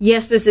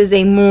yes, this is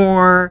a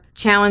more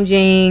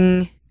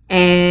challenging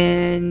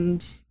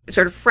and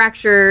sort of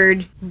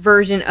fractured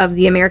version of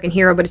the American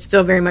hero, but it's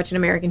still very much an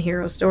American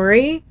hero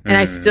story. And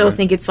I still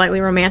think it's slightly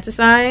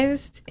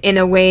romanticized in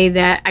a way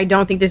that I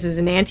don't think this is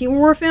an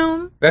anti-war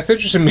film. That's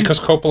interesting because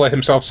Coppola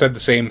himself said the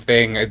same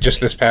thing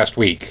just this past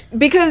week.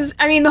 Because,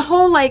 I mean, the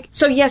whole, like,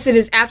 so yes, it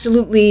is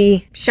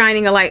absolutely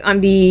shining a light on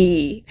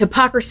the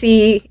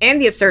hypocrisy and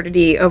the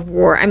absurdity of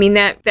war. I mean,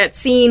 that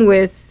scene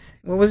with,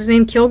 what was his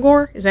name?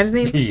 Kilgore? Is that his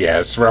name?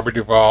 Yes, Robert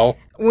Duvall.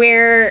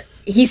 Where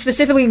he's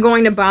specifically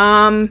going to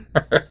bomb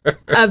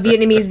a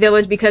Vietnamese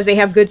village because they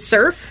have good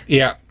surf.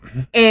 Yeah.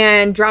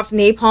 And drops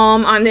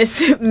napalm on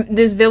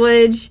this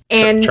village.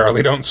 And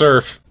Charlie don't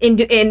surf.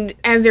 And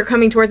as they're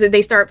coming towards it,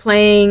 they start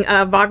playing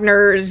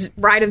Wagner's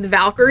Ride of the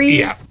Valkyries.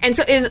 Yeah. And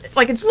so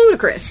it's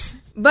ludicrous.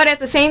 But at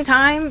the same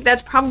time,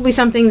 that's probably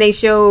something they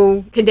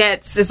show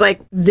cadets is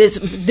like, this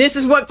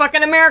is what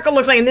fucking America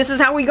looks like, and this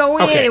is how we go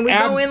in, and we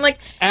go in like...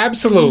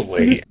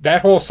 Absolutely.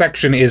 That whole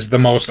section is the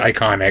most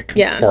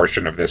iconic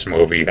portion of this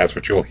movie. That's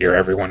what you'll hear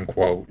everyone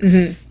quote,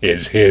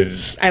 is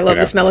his... I love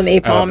the smell of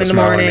napalm in the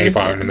morning.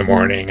 Napalm in the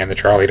morning, and the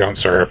Charlie Don't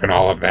Surf, and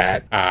all of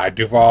that.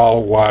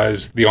 Duvall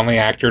was the only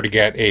actor to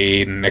get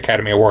an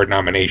Academy Award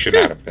nomination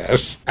out of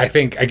this. I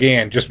think,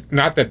 again, just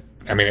not that...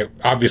 I mean, it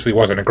obviously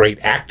wasn't a great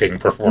acting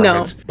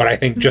performance, but I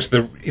think just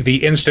the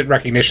instant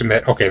recognition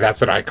that, okay,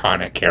 that's an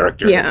iconic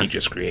character that he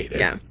just created.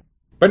 Yeah.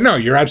 But no,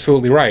 you're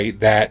absolutely right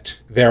that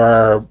there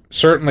are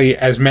certainly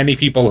as many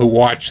people who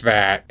watch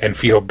that and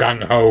feel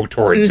gung-ho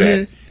towards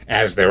it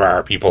as there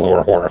are people who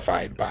are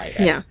horrified by it.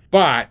 Yeah.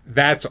 But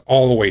that's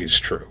always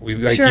true.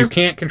 You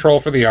can't control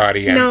for the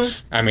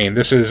audience. No. I mean,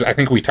 I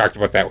think we talked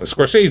about that with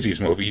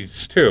Scorsese's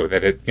movies, too,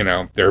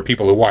 that there are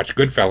people who watch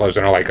Goodfellas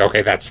and are like,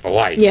 okay, that's the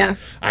life. Yeah.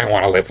 I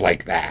want to live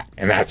like that.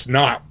 And that's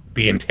not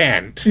the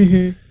intent.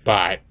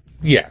 But,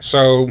 yeah,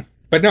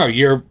 but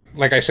no,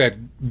 like I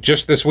said,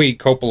 just this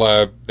week,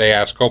 they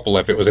asked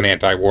Coppola if it was an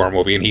anti-war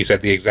movie, and he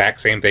said the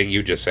exact same thing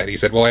you just said. He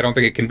said, well, I don't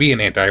think it can be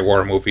an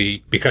anti-war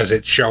movie because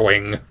it's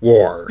showing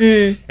war,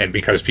 and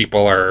because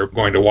people are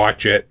going to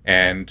watch it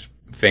and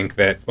think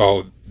that,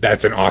 well,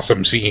 that's an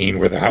awesome scene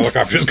where the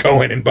helicopters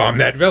go in and bomb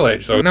that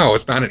village. So no,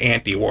 it's not an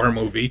anti-war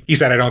movie. He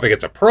said, I don't think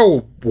it's a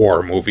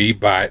pro-war movie,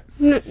 but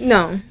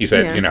no. He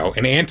said,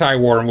 an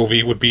anti-war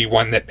movie would be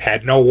one that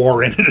had no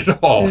war in it at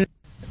all.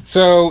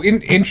 So,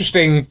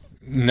 interesting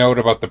note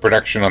about the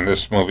production on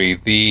this movie.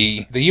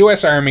 The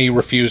U.S. Army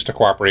refused to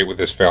cooperate with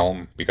this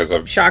film because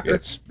of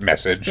its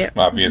message,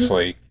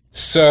 obviously.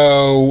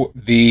 So,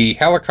 the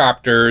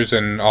helicopters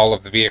and all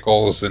of the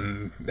vehicles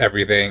and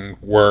everything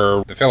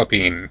were the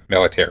Philippine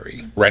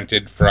military,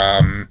 rented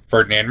from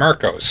Ferdinand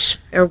Marcos.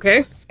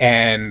 Okay.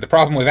 And the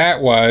problem with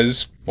that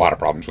was, a lot of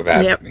problems with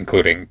that,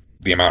 including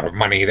the amount of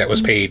money that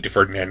was paid to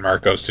Ferdinand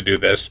Marcos to do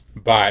this.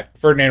 But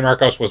Ferdinand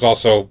Marcos was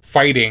also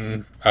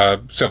fighting a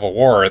civil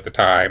war at the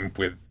time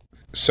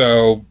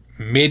so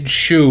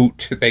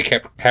mid-shoot, they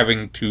kept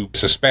having to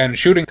suspend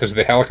shooting because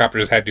the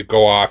helicopters had to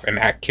go off and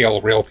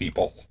kill real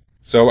people.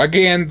 So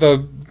again,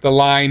 the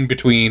line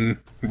between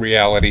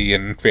reality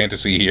and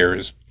fantasy here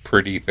is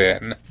pretty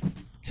thin.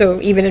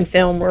 So even in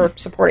film, we're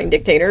supporting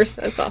dictators.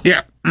 That's awesome.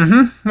 Yeah.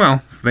 Mm-hmm.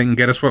 Well, they can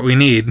get us what we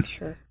need.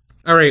 Sure.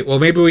 All right. Well,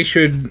 maybe we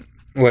should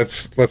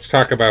let's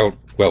talk about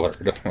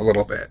Willard a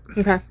little bit.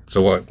 Okay.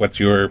 So what's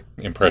your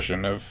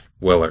impression of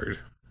Willard?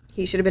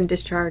 He should have been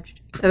discharged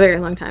a very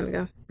long time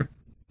ago.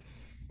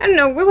 I don't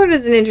know. Willard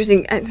is an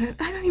interesting. I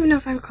don't even know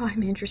if I would call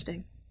him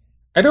interesting.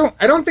 I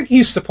don't think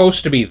he's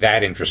supposed to be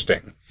that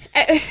interesting.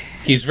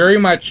 He's very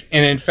much,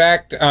 and in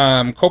fact,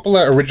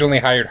 Coppola originally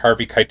hired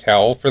Harvey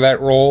Keitel for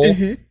that role,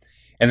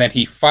 and then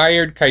he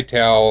fired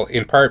Keitel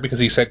in part because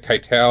he said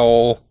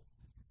Keitel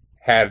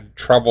had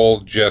trouble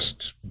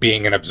just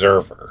being an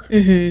observer,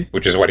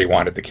 which is what he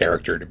wanted the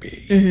character to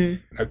be.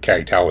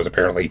 Keitel was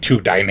apparently too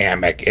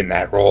dynamic in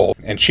that role,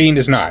 and Sheen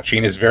is not.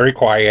 Sheen is very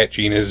quiet.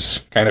 Sheen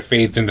kind of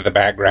fades into the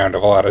background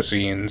of a lot of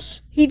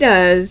scenes. He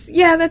does.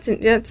 Yeah, that's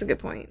a good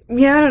point.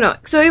 Yeah, I don't know.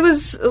 So it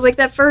was like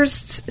that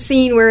first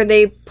scene where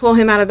they pull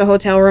him out of the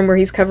hotel room where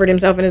he's covered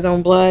himself in his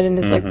own blood and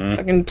is like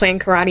fucking playing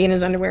karate in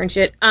his underwear and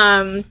shit.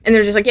 And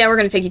they're just like, yeah, we're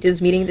going to take you to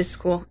this meeting. This is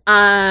cool.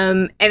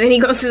 And then he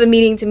goes to the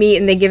meeting to meet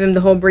and they give him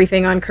the whole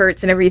briefing on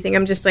Kurtz and everything.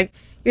 I'm just like,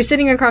 you're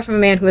sitting across from a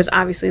man who has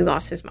obviously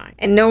lost his mind.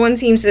 And no one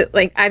seems to,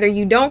 like, either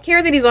you don't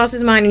care that he's lost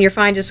his mind and you're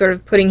fine just sort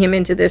of putting him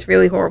into this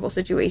really horrible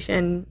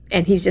situation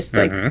and he's just,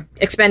 like,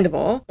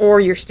 expendable,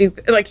 or you're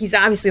stupid. Like, he's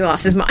obviously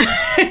lost his mind.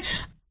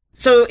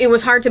 So it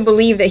was hard to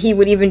believe that he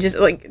would even just,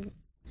 like,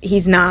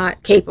 he's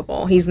not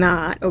capable. He's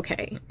not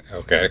okay.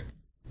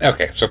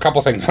 Okay, so a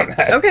couple things on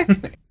that. Okay.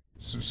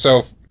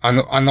 So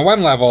on the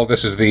one level,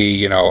 this is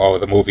the,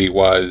 the movie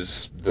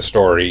was the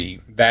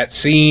story. That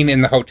scene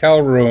in the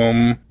hotel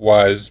room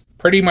was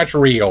pretty much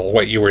real,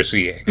 what you were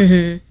seeing.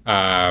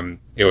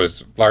 It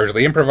was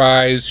largely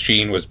improvised.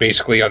 Sheen was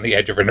basically on the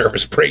edge of a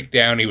nervous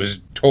breakdown. He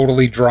was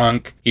totally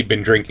drunk. He'd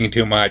been drinking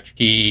too much.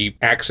 He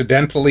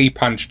accidentally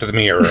punched the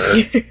mirror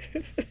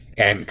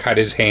and cut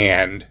his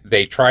hand.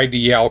 They tried to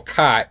yell,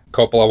 cut.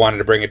 Coppola wanted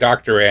to bring a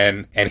doctor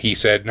in, and he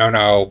said, no,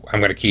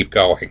 I'm going to keep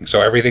going. So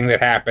everything that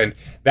happened,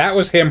 that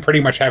was him pretty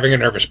much having a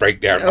nervous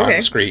breakdown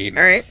on screen.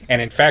 All right. And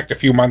in fact, a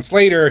few months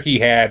later, he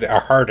had a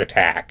heart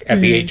attack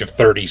at the age of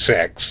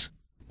 36.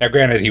 Now,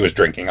 granted, he was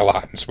drinking a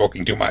lot and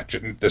smoking too much,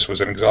 and this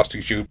was an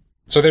exhausting shoot.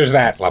 So there's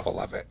that level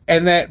of it.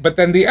 But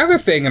then the other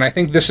thing, and I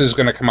think this is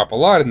going to come up a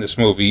lot in this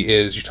movie,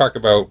 is you talk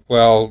about,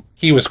 well,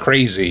 he was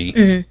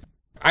crazy.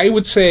 I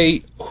would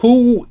say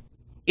who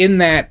in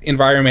that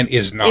environment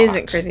is not.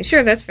 Isn't crazy.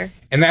 Sure, that's fair.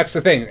 And that's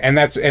the thing.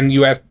 And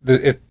you ask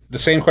the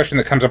same question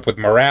that comes up with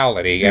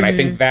morality, and I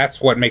think that's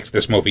what makes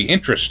this movie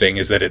interesting,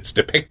 is that it's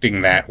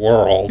depicting that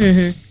world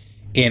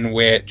in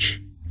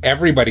which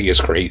everybody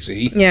is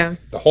crazy. Yeah.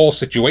 The whole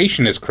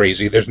situation is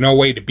crazy. There's no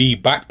way to be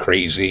but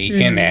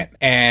crazy in it.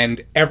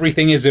 And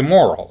everything is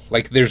immoral.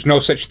 Like, there's no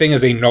such thing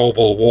as a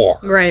noble war.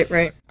 Right.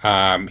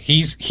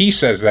 He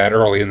says that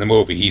early in the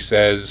movie. He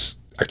says,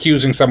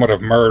 accusing someone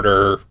of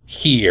murder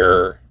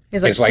here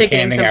is like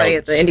handing somebody out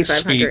at the Indy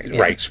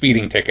 500.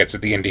 Speeding tickets at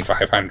the Indy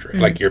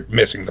 500. Like, you're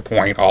missing the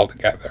point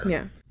altogether.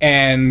 Yeah.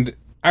 And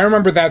I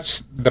remember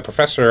that's the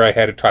professor I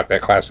had taught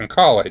that class in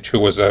college, who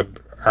was a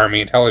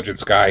Army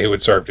intelligence guy who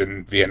had served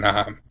in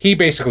Vietnam. He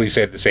basically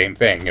said the same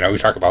thing. We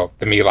talk about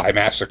the My Lai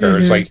massacre.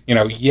 It's like,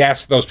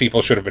 yes, those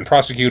people should have been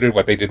prosecuted.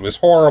 What they did was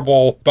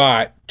horrible.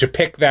 But to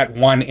pick that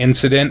one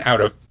incident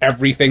out of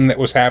everything that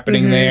was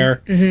happening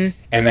there, and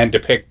then to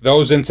pick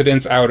those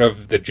incidents out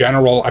of the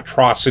general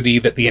atrocity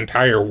that the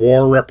entire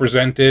war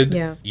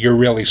represented, you're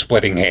really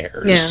splitting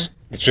hairs. Yeah.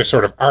 It's just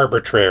sort of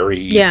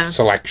arbitrary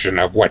selection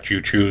of what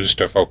you choose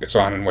to focus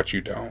on and what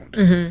you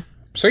don't.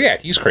 So yeah,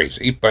 he's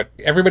crazy, but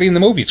everybody in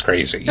the movie's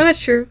crazy. No,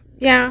 that's true.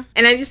 Yeah.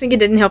 And I just think it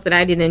didn't help that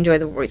I didn't enjoy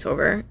the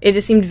voiceover. It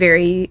just seemed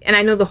and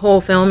I know the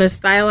whole film is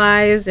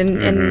stylized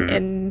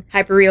and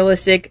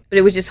hyper-realistic, but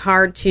it was just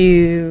hard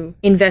to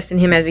invest in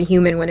him as a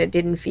human when it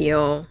didn't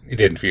feel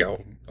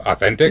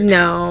authentic.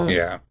 No.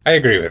 Yeah, I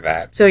agree with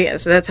that. So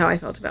that's how I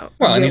felt about.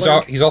 Well, and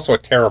he's also a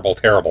terrible,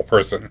 terrible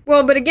person.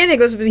 Well, but again,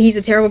 he's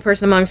a terrible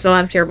person amongst a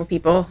lot of terrible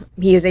people.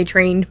 He is a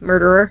trained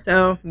murderer.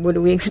 So what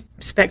do we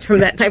expect from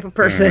that type of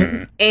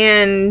person?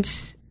 And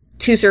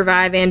to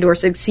survive and or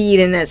succeed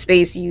in that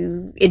space,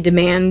 it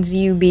demands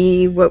you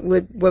be what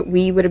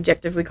we would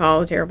objectively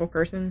call a terrible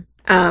person.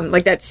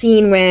 Like that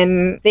scene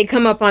when they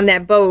come up on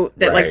that boat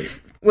that Right.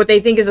 like what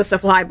they think is a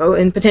supply boat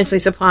and potentially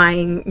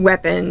supplying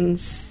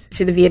weapons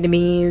to the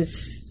Vietnamese.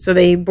 So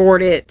they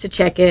board it to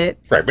check it.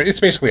 Right, but it's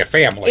basically a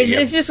family.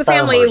 It's just a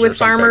family with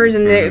farmers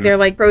and they're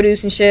like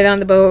produce and shit on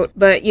the boat.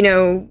 But, you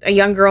know, a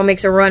young girl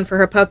makes a run for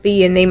her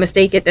puppy and they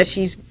mistake it that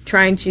she's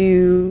trying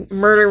to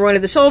murder one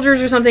of the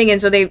soldiers or something.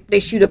 And so they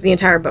shoot up the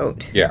entire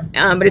boat. Yeah.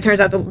 But it turns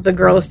out the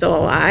girl is still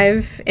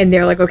alive. And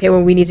they're like, okay,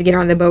 well, we need to get her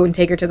on the boat and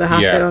take her to the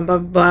hospital and blah,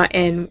 blah, blah.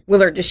 And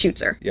Willard just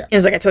shoots her. Yeah. And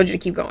it's like, I told you to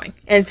keep going.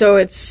 And so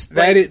it's...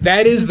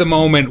 That is the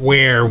moment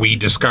where we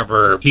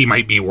discover he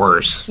might be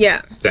worse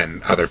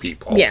than other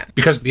people. Yeah.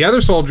 Because the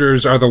other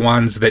soldiers are the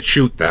ones that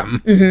shoot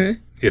them.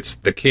 Mm-hmm. It's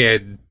the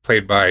kid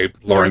played by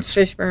Lawrence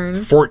Fishburne.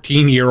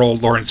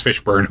 14-year-old Lawrence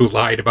Fishburne, who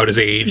lied about his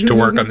age to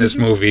work on this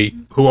movie,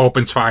 who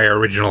opens fire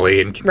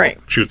originally and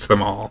shoots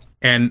them all.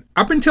 And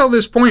up until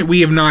this point,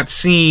 we have not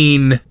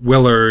seen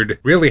Willard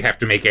really have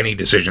to make any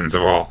decisions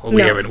at all.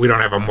 We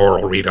don't have a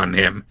moral read on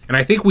him. And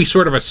I think we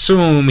sort of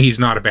assume he's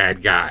not a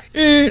bad guy.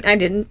 I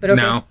didn't, but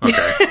okay. No?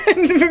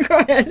 Okay. Go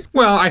ahead.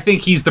 Well, I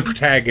think he's the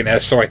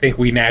protagonist, so I think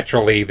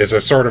there's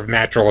a sort of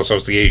natural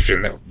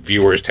association that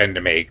viewers tend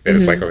to make that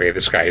it's like, okay,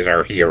 this guy is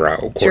our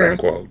hero, quote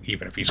unquote,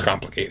 even if he's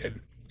complicated.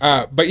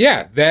 But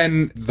yeah,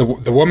 then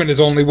the woman is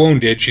only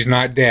wounded. She's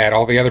not dead.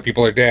 All the other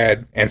people are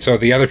dead. And so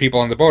the other people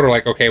on the boat are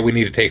like, okay, we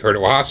need to take her to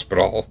a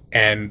hospital.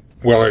 And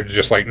Willard's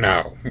just like,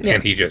 no. Yeah.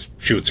 And he just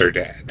shoots her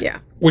dead. Yeah.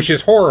 Which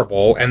is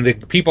horrible. And the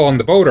people on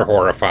the boat are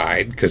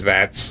horrified because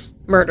that's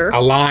murder.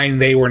 A line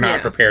they were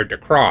not prepared to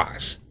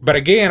cross. But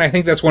again, I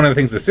think that's one of the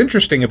things that's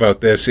interesting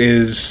about this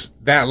is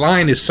that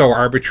line is so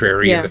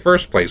arbitrary in the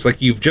first place.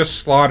 Like, you've just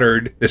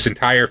slaughtered this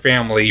entire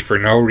family for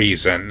no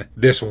reason.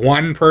 This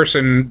one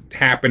person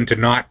happened to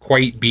not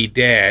quite be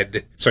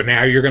dead, so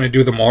now you're going to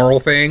do the moral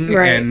thing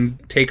and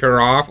take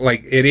her off?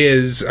 Like, it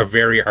is a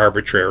very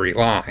arbitrary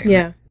line.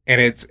 Yeah.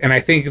 And I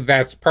think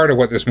that's part of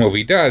what this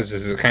movie does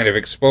is it kind of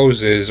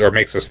exposes or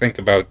makes us think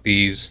about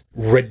these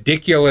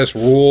ridiculous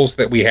rules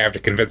that we have to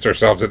convince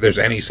ourselves that there's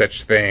any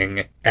such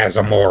thing as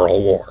a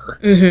moral war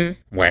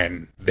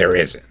when there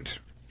isn't.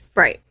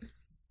 Right.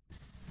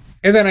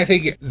 And then I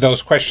think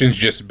those questions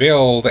just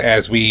build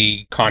as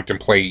we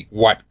contemplate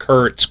what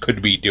Kurtz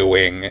could be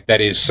doing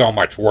that is so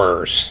much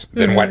worse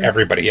than what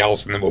everybody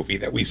else in the movie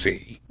that we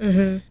see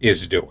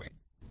is doing.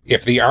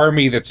 If the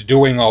army that's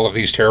doing all of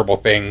these terrible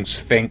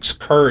things thinks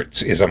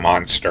Kurtz is a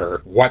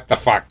monster, what the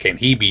fuck can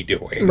he be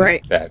doing?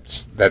 Right.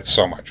 That's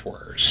so much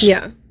worse.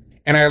 Yeah.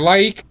 And I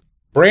like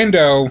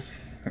Brando.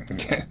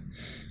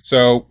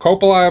 So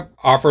Coppola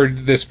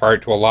offered this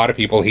part to a lot of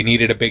people. He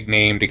needed a big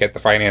name to get the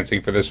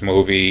financing for this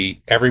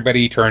movie.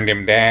 Everybody turned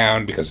him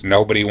down because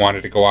nobody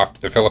wanted to go off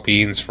to the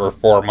Philippines for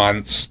 4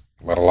 months,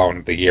 let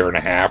alone the year and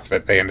a half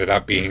that they ended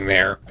up being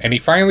there. And he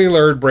finally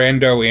lured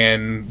Brando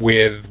in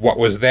with what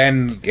was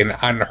then an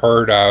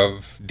unheard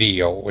of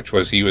deal, which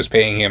was he was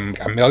paying him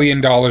 $1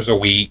 million a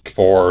week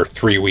for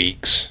 3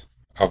 weeks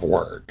of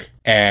work.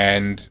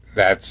 And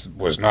that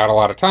was not a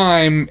lot of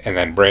time. And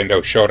then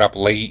Brando showed up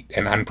late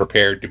and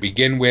unprepared to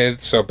begin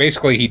with. So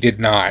basically he did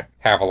not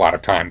have a lot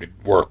of time to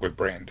work with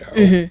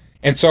Brando.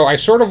 And so I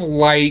sort of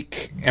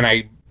like, and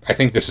I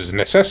think this is a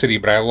necessity,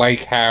 but I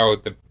like how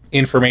the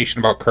information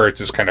about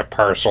Kurtz is kind of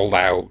parceled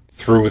out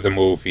through the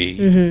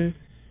movie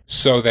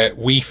so that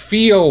we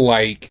feel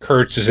like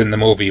Kurtz is in the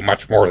movie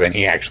much more than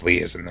he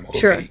actually is in the movie.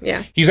 Sure,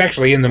 yeah. He's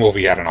actually in the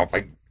movie, I don't know,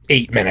 like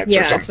 8 minutes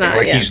or something.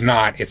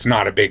 It's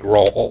not a big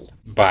role,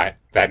 but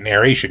that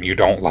narration you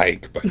don't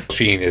like. But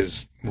Sheen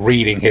is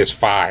reading his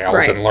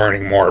files and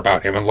learning more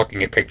about him and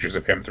looking at pictures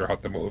of him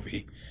throughout the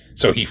movie.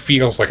 So he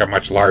feels like a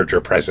much larger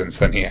presence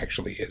than he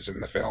actually is in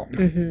the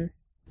film.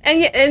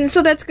 And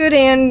so that's good,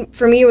 and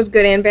for me it was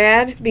good and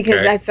bad,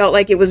 because I felt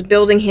like it was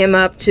building him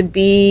up to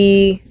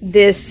be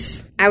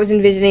this, I was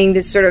envisioning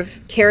this sort of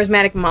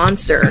charismatic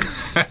monster.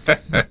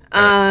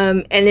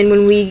 And then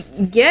when we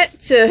get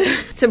to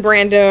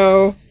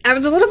Brando, I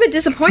was a little bit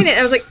disappointed.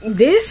 I was like,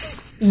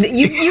 this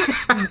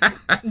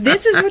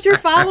is what you're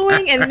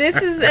following, and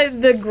this is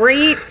the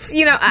great,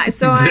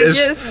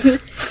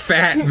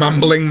 fat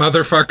mumbling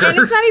motherfucker. And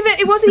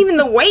it wasn't even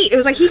the weight. It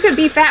was like he could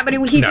be fat, but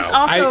he just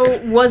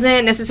also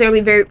wasn't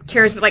necessarily very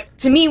charismatic. Like,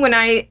 to me, when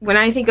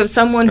I think of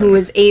someone who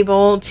is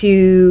able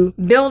to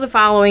build a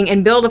following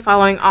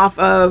off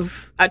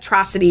of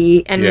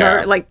atrocity and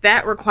like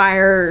that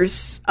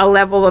requires a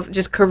level of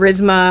just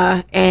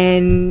charisma,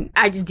 and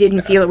I just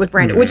didn't feel it with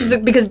Brando, which is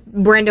because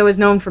Brando is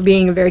known for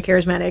being a very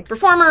charismatic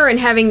performer and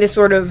having this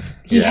sort of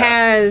he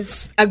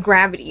has a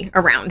gravity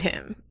around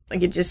him,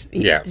 like it's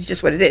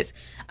just what it is.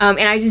 And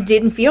I just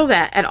didn't feel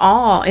that at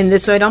all in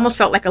this, so it almost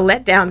felt like a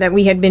letdown that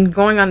we had been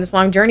going on this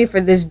long journey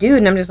for this dude,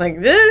 and I'm just like,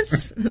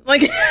 this?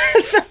 Like,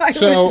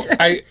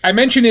 I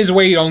mention his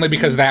weight only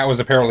because that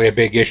was apparently a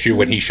big issue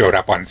when he showed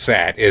up on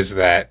set, is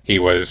that he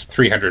was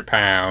 300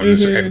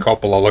 pounds, and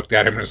Coppola looked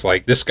at him and was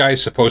like, this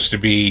guy's supposed to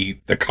be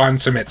the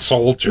consummate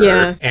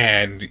soldier,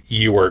 and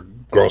you were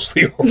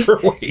grossly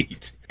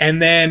overweight.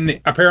 And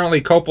then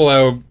apparently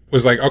Coppola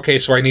was like, okay,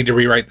 so I need to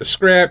rewrite the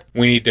script.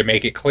 We need to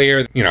make it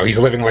clear, he's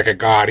living like a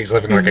god. He's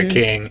living like a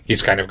king.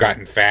 He's kind of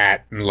gotten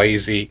fat and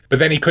lazy. But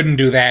then he couldn't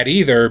do that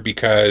either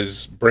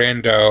because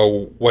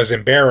Brando was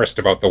embarrassed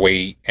about the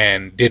weight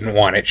and didn't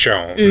want it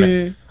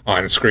shown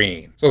on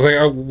screen. So I was like,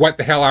 oh, what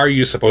the hell are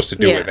you supposed to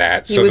do with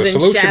that? So the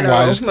solution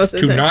was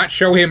to not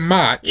show him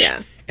much.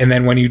 Yeah. And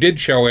then when you did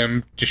show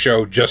him, to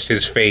show just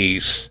his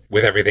face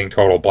with everything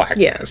total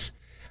blackness.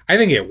 I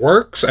think it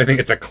works. I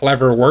think it's a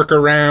clever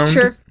workaround.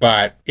 Sure.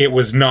 But it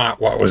was not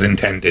what was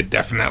intended,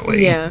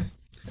 definitely. Yeah.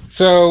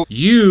 So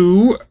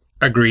you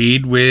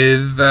agreed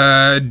with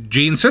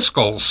Gene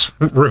Siskel's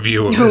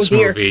review of this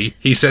movie.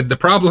 He said, the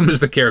problem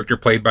is the character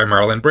played by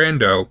Marlon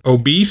Brando.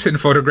 Obese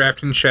and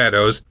photographed in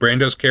shadows,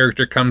 Brando's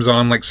character comes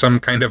on like some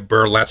kind of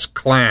burlesque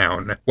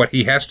clown. What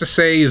he has to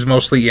say is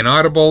mostly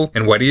inaudible,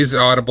 and what is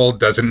audible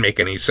doesn't make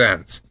any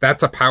sense.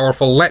 That's a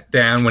powerful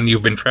letdown when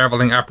you've been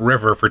traveling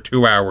upriver for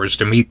 2 hours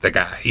to meet the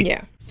guy.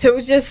 Yeah. So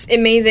it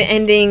made the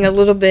ending a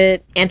little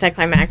bit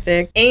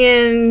anticlimactic.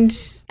 And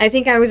I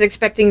think I was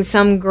expecting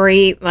some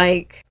great,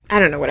 I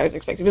don't know what I was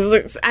expecting.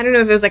 I don't know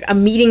if it was like a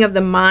meeting of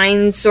the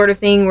minds sort of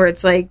thing where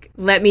it's like,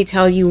 let me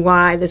tell you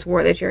why this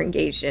war that you're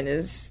engaged in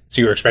is...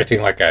 So you were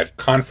expecting like a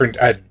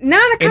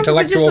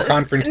intellectual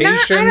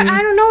confrontation?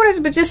 I don't know what it is,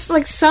 but just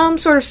like some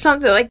sort of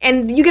something like...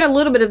 And you get a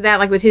little bit of that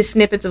like with his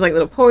snippets of like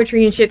little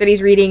poetry and shit that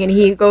he's reading, and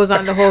he goes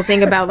on the whole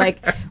thing about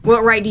like,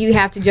 what right do you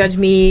have to judge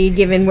me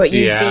given what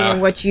you've seen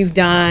and what you've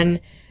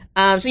done?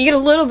 So you get a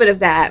little bit of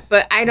that,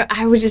 but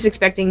I was just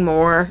expecting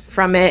more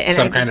from it. And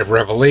some kind of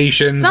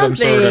revelation, some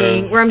sort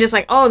of... where I'm just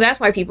like, oh, that's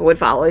why people would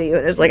follow you.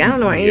 And it's like, I don't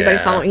know anybody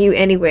following you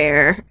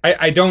anywhere.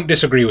 I don't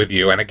disagree with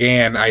you. And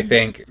again, I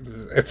think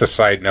it's a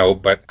side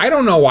note, but I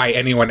don't know why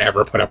anyone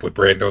ever put up with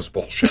Brando's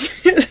bullshit.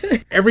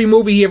 Every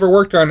movie he ever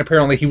worked on,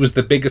 apparently he was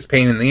the biggest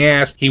pain in the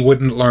ass. He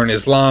wouldn't learn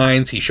his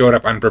lines. He showed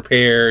up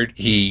unprepared.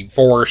 He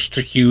forced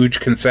huge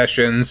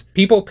concessions.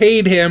 People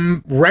paid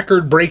him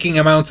record-breaking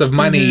amounts of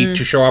money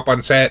to show up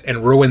on set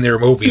and ruin their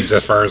movies,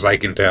 as far as I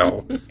can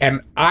tell.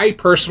 And I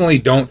personally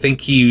don't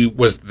think he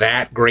was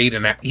that great.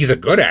 And he's a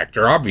good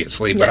actor,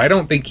 obviously, but I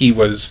don't think he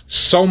was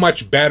so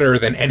much better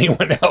than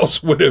anyone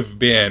else would have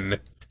been.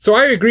 So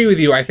I agree with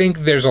you. I think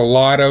there's a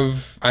lot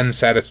of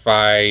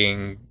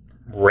unsatisfying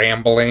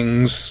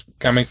ramblings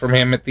coming from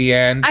him at the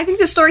end. I think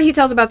the story he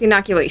tells about the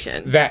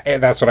inoculation.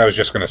 That's what I was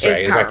just going to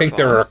say. Is I think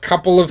there are a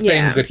couple of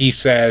things that he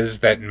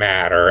says that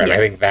matter, and I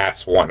think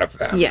that's one of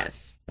them.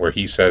 Yes. Where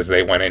he says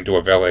they went into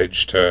a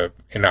village to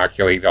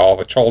inoculate all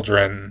the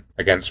children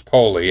against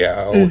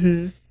polio.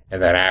 And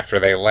then after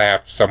they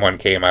left, someone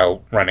came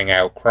out running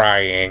out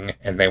crying,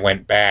 and they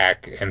went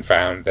back and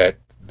found that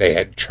they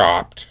had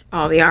chopped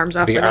all the arms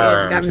off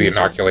the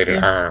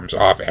inoculated arms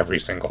off every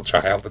single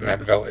child in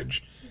that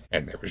village.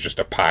 And there was just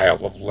a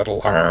pile of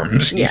little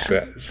arms, he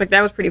says. Like,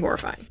 that was pretty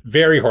horrifying.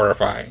 Very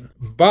horrifying,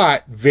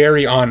 but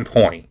very on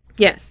point.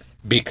 Yes.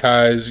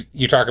 Because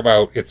you talk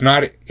about, it's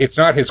not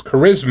his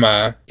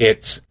charisma,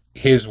 it's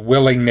his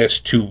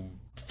willingness to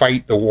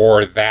fight the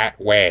war that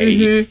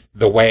way,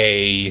 the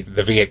way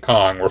the Viet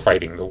Cong were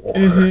fighting the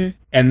war.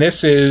 And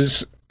this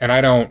is, and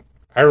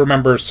I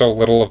remember so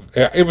little of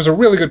it. Was a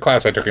really good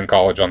class I took in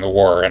college on the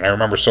war, and I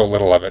remember so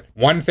little of it.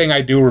 One thing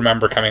I do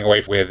remember coming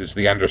away with is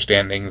the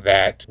understanding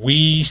that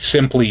we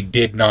simply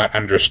did not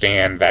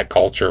understand that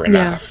culture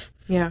enough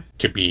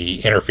to be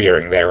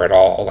interfering there at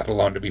all, let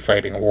alone to be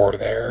fighting a war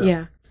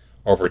there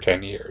over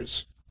 10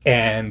 years.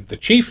 And the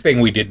chief thing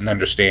we didn't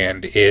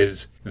understand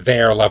is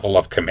their level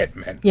of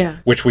commitment,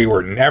 which we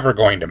were never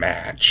going to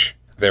match.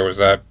 There was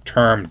a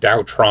term,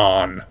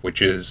 Doutron,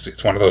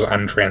 it's one of those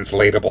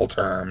untranslatable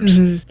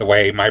terms. The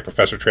way my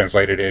professor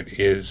translated it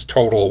is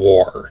total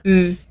war.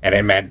 And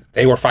it meant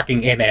they were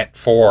fucking in it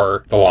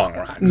for the long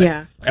run.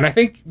 Yeah. And I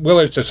think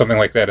Willard says something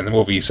like that in the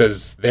movie. He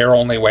says their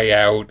only way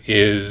out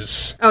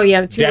is...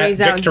 the two ways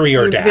out. Victory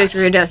or death.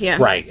 Victory or death, yeah.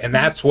 Right. And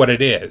that's what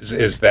it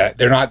is that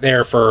they're not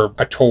there for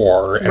a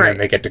tour and then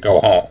they get to go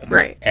home.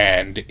 Right.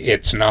 And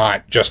it's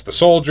not just the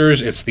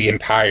soldiers, it's the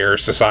entire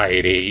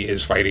society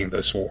is fighting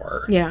this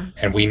war. Yeah.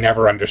 And we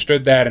never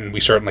understood that, and we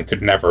certainly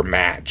could never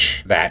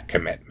match that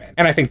commitment.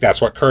 And I think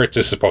that's what Kurtz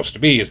is supposed to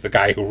be, is the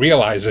guy who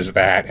realizes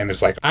that and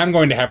is like, I'm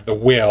going to have the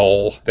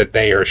will that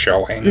they are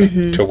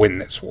showing to win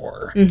this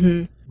war.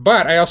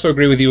 But I also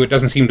agree with you, it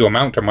doesn't seem to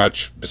amount to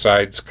much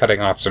besides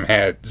cutting off some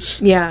heads.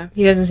 Yeah,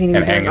 he doesn't seem to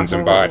and hanging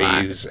some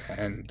bodies.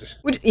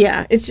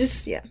 It's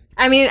just,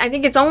 I mean, I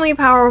think it's only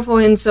powerful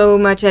in so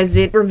much as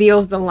it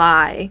reveals the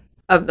lie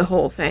of the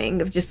whole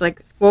thing, of just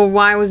like, well,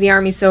 why was the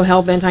army so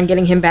hell-bent on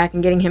getting him back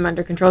and getting him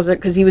under control?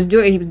 Because he was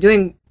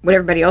doing what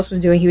everybody else was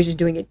doing. He was just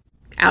doing it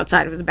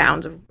outside of the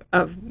bounds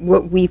of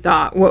what we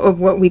thought, of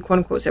what we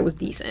quote-unquote said was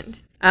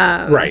decent.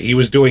 Right, he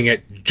was doing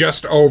it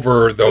just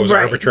over those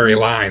arbitrary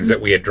lines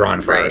that we had drawn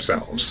for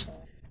ourselves.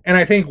 And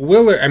I think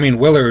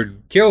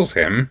Willard kills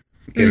him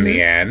in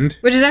the end.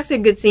 Which is actually a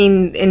good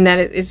scene in that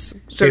it's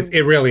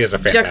it really is a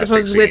fantastic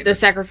juxtaposed scene. with the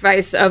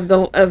sacrifice of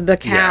the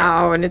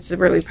cow, and it's a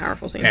really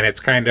powerful scene. And it's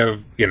kind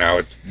of,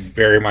 it's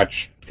very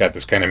much got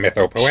this kind of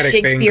mythopoetic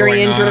thing going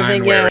Shakespearean on sort of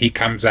thing, where yeah. he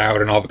comes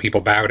out and all the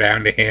people bow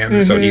down to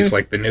him, so he's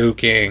like the new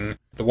king.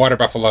 The water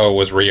buffalo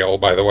was real,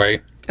 by the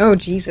way. Oh,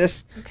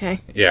 Jesus. Okay.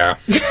 Yeah.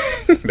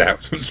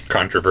 That was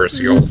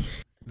controversial.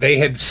 They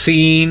had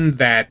seen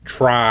that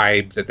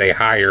tribe that they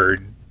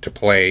hired to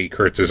play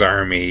Kurtz's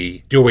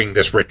army doing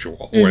this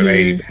ritual where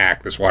they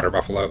hack this water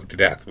buffalo to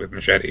death with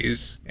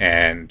machetes.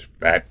 And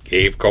that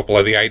gave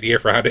Coppola the idea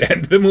for how to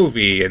end the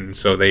movie. And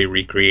so they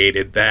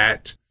recreated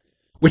that.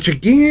 Which,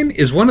 again,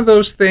 is one of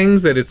those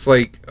things that it's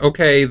like,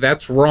 okay,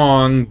 that's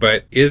wrong,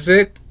 but is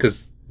it?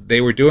 Because they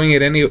were doing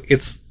it anyway.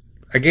 It's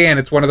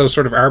one of those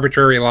sort of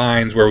arbitrary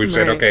lines where we've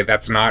said, okay,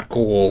 that's not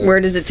cool. Where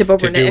does it tip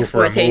over into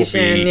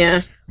exploitation?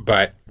 Yeah.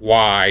 But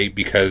why?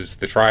 Because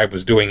the tribe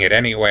was doing it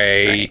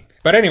anyway. Right.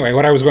 But anyway,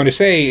 what I was going to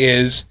say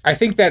is, I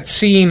think that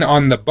scene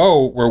on the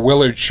boat where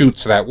Willard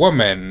shoots that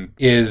woman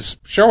is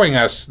showing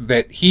us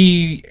that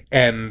he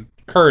and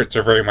Kurtz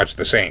are very much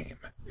the same.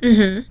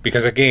 Mm-hmm.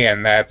 Because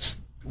again,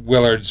 that's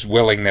Willard's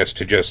willingness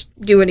to just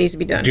do what needs to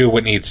be done. Do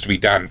what needs to be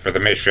done for the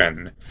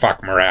mission.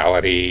 Fuck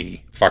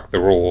morality, fuck the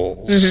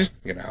rules,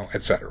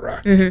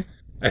 etc. Mm-hmm.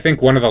 I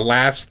think one of the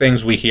last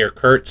things we hear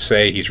Kurtz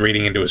say, he's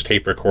reading into his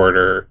tape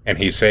recorder, and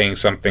he's saying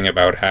something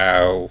about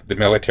how the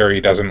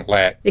military doesn't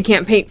let... They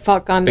can't paint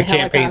fuck on the helicopter. They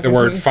can't paint the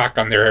word fuck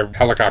on their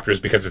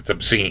helicopters because it's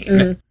obscene.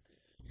 Mm-hmm.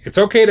 It's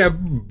okay to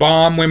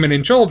bomb women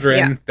and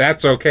children,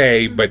 that's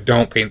okay, but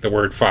don't paint the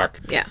word fuck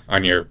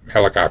on your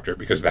helicopter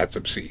because that's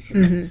obscene.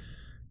 Mm-hmm.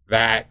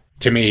 That,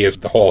 to me, is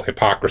the whole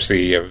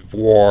hypocrisy of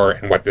war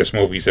and what this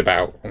movie's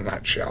about in a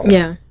nutshell.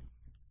 Yeah.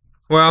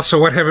 Well, so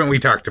what haven't we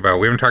talked about?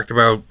 We haven't talked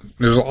about...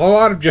 There's a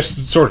lot of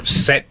just sort of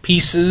set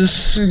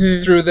pieces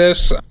through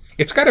this.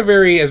 It's got a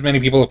very, as many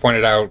people have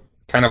pointed out,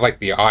 kind of like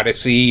the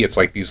Odyssey. It's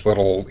like these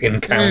little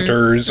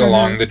encounters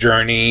along the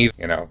journey.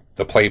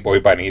 The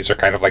Playboy bunnies are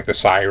kind of like the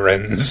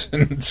sirens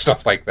and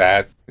stuff like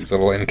that. These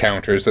little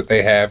encounters that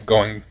they have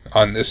going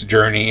on this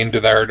journey into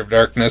the heart of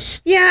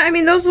darkness. Yeah, I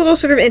mean, those little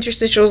sort of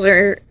interstitials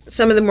are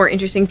some of the more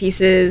interesting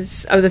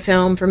pieces of the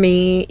film for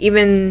me.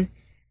 Even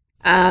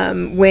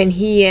when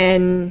he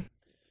and...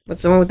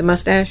 What's the one with the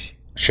mustache?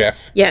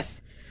 Chef.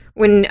 Yes.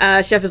 When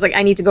Chef is like,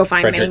 I need to go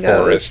find Frederick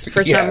mangoes. Forrest.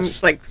 For some,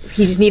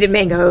 he just needed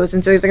mangoes.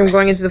 And so he's like, I'm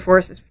going into the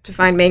forest to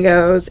find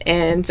mangoes.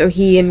 And so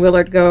he and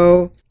Willard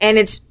go. And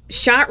it's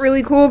shot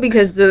really cool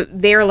because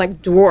they're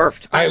like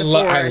dwarfed by the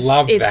forest. I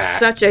love that. It's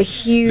such a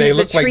huge... They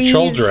look like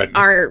children. The trees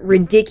are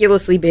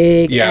ridiculously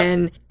big. Yeah.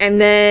 And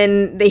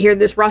then they hear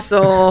this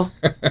rustle,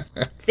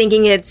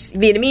 thinking it's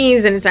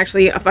Vietnamese, and it's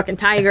actually a fucking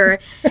tiger.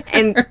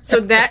 And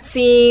so that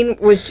scene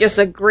was just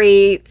a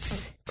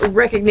great...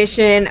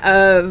 recognition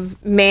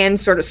of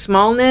man's sort of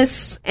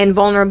smallness and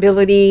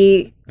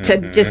vulnerability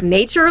to just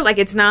nature. Like,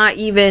 it's not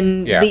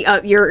even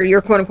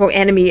your quote-unquote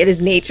enemy. It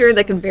is nature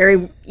that can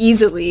very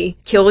easily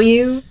kill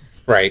you.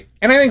 Right.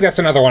 And I think that's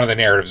another one of the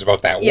narratives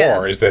about that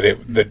war, is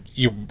that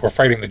you were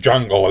fighting the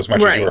jungle as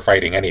much as you were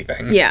fighting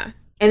anything. Yeah.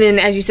 And then,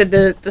 as you said,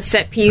 the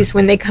set piece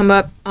when they come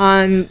up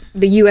on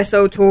the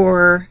USO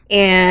tour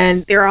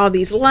and there are all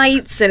these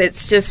lights and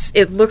it's just,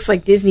 it looks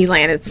like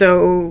Disneyland. It's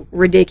so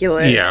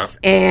ridiculous. Yeah.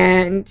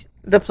 And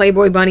the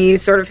Playboy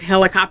bunnies sort of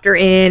helicopter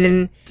in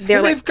and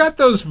they've got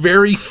those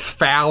very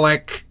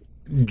phallic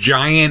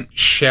giant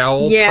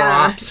shell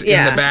props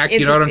in the back. You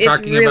know what I'm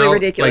talking about? It's really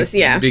ridiculous,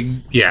 like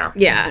big,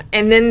 Yeah.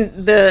 And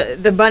then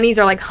the bunnies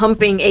are like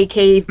humping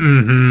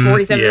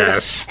AK-47.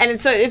 Yes. And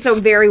it's a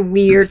very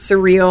weird,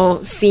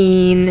 surreal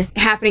scene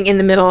happening in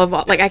the middle of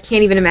all, like, I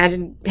can't even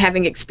imagine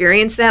having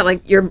experienced that.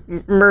 Like, you're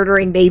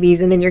murdering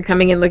babies and then you're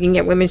coming and looking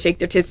at women shake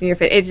their tits in your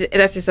face.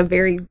 That's just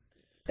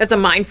that's a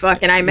mind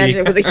fuck. And I imagine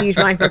it was a huge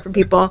mind fuck for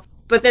people.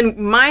 But then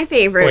my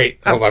favorite... Wait,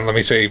 hold on. Let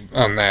me say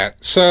on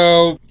that.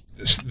 So...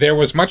 there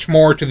was much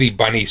more to the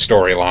bunny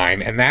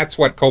storyline, and that's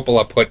what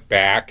Coppola put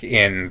back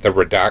in the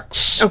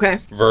Redux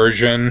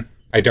version.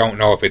 I don't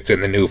know if it's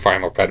in the new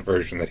Final Cut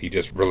version that he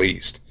just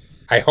released.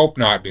 I hope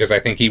not, because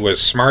I think he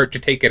was smart to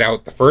take it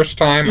out the first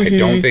time. I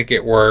don't think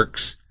it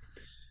works.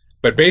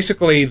 But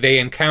basically, they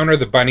encounter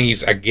the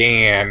bunnies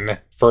again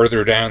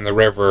further down the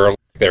river.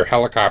 Their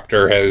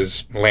helicopter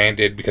has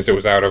landed because it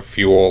was out of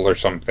fuel or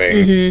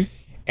something.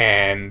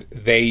 And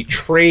they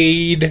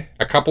trade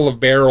a couple of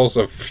barrels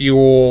of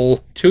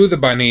fuel to the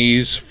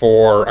bunnies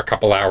for a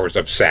couple hours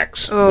of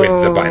sex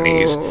with the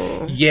bunnies.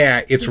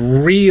 Yeah, it's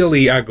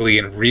really ugly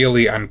and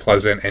really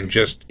unpleasant and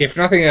just, if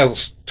nothing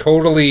else,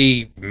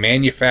 totally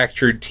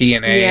manufactured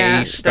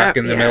TNA stuck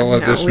in the middle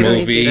of this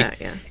movie.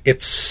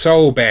 It's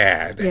so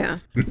bad. Yeah,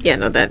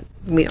 no,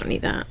 we don't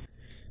need that.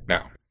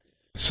 No.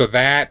 So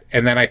that,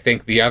 and then I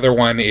think the other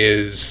one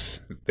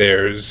is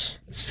there's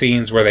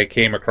scenes where they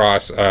came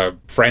across a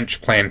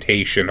French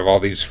plantation of all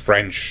these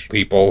French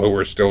people who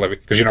were still living,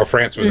 because,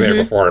 France was there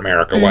before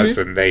America was,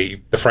 and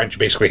the French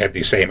basically had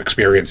the same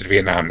experience in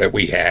Vietnam that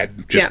we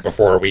had just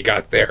before we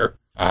got there.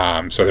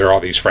 So there are all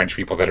these French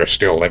people that are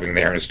still living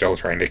there and still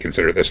trying to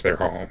consider this their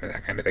home and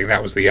that kind of thing.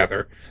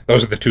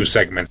 Those are the two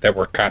segments that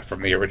were cut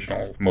from the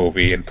original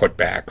movie and put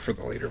back for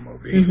the later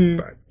movie.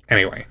 But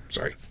anyway,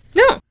 sorry.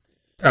 No.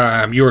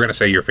 You were going to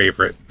say your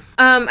favorite.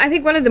 I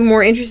think one of the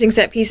more interesting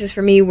set pieces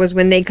for me was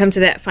when they come to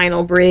that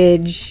final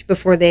bridge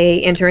before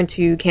they enter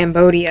into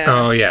Cambodia.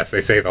 Oh, yes.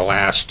 They say the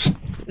last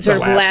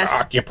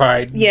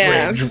occupied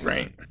bridge.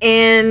 Right.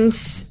 And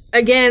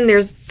again,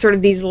 there's sort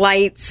of these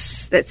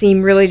lights that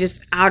seem really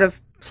just out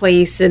of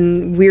place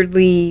and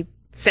weirdly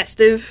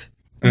festive.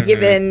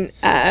 Given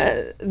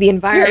the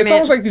environment. Yeah, it's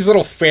almost like these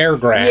little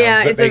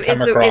fairgrounds that they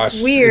come across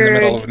it's weird. in the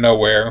middle of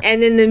nowhere.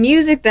 And then the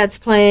music that's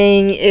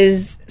playing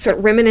is sort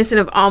of reminiscent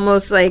of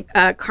almost like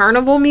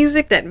carnival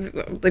music,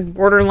 that like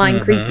borderline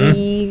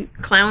creepy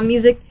clown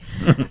music.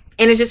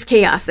 And it's just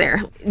chaos there.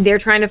 They're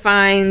trying to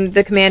find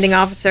the commanding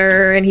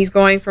officer, and he's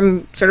going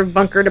from sort of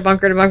bunker to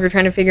bunker to bunker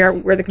trying to figure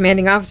out where the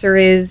commanding officer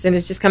is, and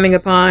it's just coming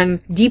upon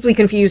deeply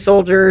confused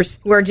soldiers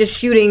who are just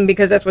shooting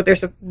because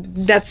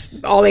that's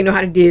all they know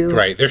how to do.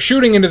 Right. They're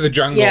shooting into the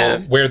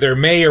jungle where there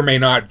may or may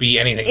not be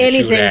anything to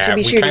shoot at.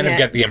 We kind of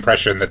get the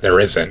impression that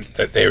there isn't,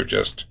 that they're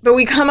just... But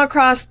we come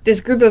across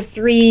this group of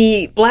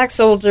 3 black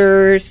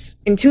soldiers,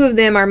 and 2 of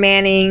them are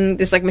manning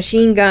this like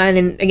machine gun,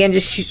 and again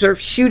just sort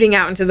of shooting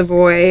out into the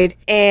void.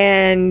 And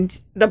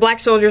the black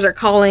soldiers are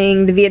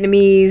calling the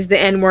Vietnamese the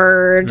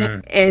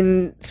N-word.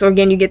 And so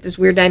again, you get this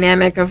weird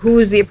dynamic of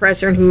who's the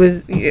oppressor and who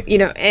is,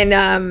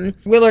 and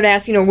Willard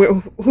asks,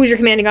 who's your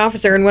commanding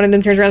officer? And one of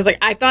them turns around and is like,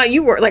 I thought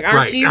you were, like,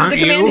 aren't you the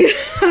commanding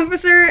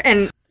officer?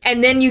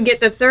 And then you get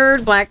the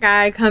 3rd black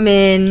guy come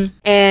in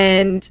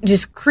and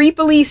just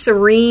creepily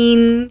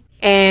serene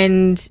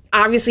and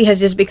obviously has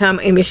just become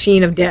a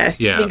machine of death.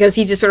 Yeah. Because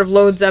he just sort of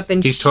loads up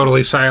and... He's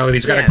totally silent.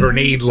 He's got a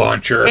grenade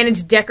launcher. And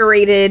it's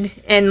decorated,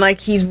 and like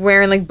he's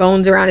wearing like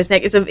bones around his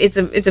neck. It's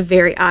a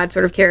very odd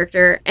sort of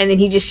character. And then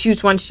he just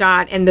shoots one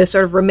shot, and the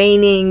sort of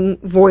remaining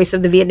voice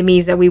of the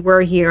Vietnamese that we were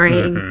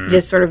hearing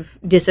just sort of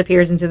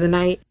disappears into the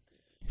night.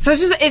 So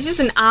it's just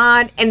an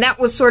odd... And that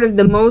was sort of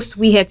the most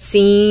we had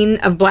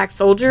seen of black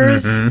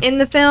soldiers in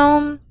the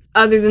film,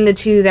 other than the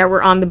 2 that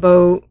were on the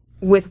boat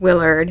with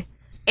Willard.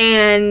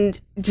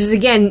 And just,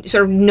 again,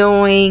 sort of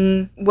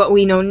knowing what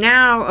we know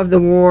now of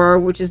the war,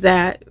 which is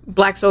that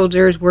black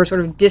soldiers were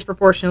sort of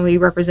disproportionately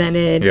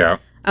represented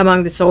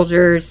among the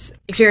soldiers,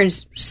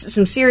 experienced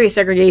some serious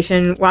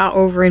segregation while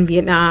over in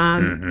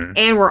Vietnam,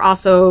 and were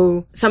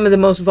also some of the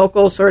most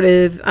vocal sort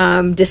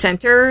of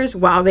dissenters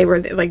while they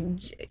were, like...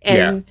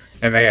 And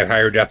they had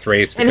higher death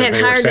rates because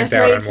they were sent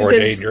out on more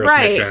dangerous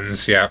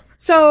missions. Yeah.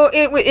 So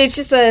it's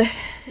just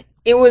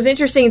it was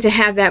interesting to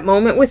have that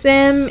moment with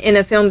them in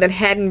a film that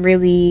hadn't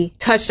really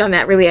touched on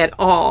that really at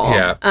all.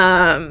 Yeah.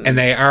 And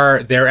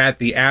they're at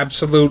the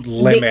absolute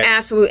limit. The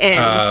absolute end.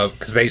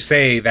 Because they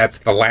say that's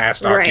the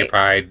last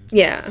occupied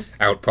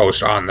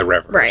outpost on the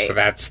river. Right. So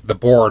that's the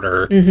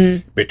border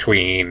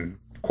between,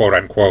 quote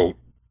unquote,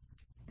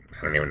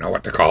 I don't even know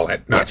what to call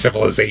it, not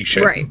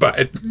civilization,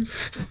 but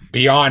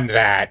beyond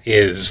that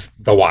is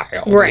the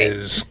wild,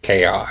 is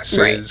chaos,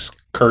 is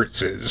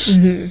Kurtz's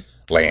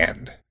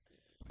land.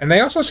 And they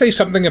also say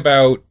something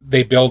about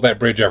they build that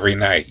bridge every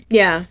night.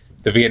 Yeah.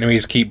 The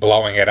Vietnamese keep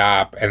blowing it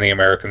up, and the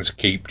Americans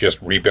keep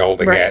just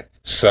rebuilding it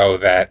so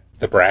that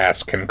the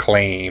brass can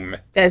claim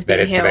that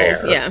it's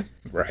there. Yeah.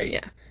 Right.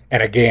 Yeah.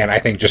 And again, I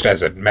think just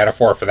as a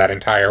metaphor for that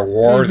entire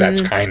war, that's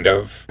kind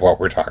of what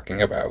we're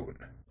talking about.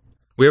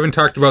 We haven't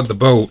talked about the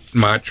boat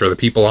much, or the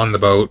people on the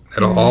boat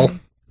at all.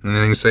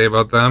 Anything to say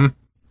about them?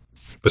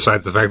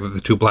 Besides the fact that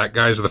the 2 black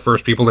guys are the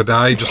first people to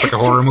die, just like a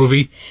horror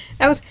movie.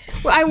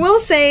 I will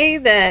say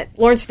that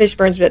Lawrence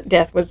Fishburne's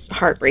death was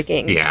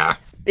heartbreaking. Yeah.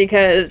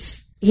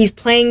 Because he's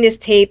playing this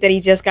tape that he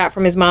just got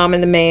from his mom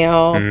in the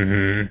mail.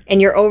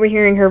 And you're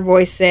overhearing her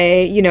voice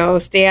say,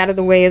 stay out of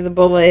the way of the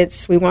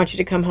bullets. We want you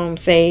to come home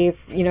safe.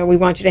 We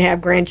want you to have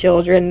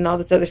grandchildren and all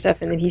this other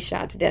stuff. And then he's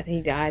shot to death and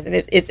he dies. And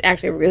it's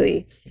actually a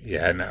really,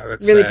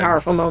 that's really sad.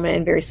 powerful moment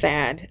and very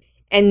sad.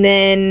 And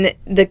then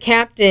the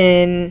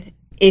captain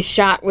is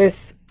shot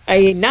with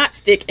a not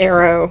stick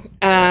arrow.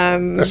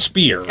 A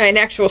spear. An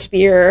actual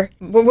spear.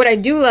 But what I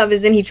do love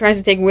is then he tries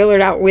to take Willard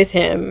out with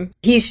him.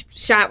 He's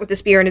shot with the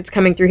spear and it's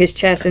coming through his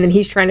chest, and then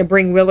he's trying to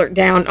bring Willard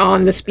down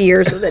on the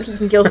spear so that he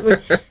can kill him.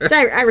 So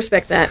I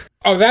respect that.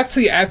 Oh, that's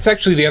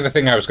actually the other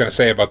thing I was going to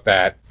say about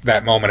that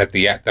moment at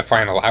the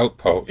final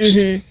outpost.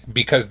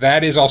 Because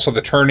that is also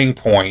the turning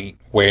point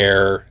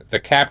where the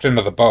captain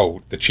of the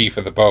boat, the chief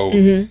of the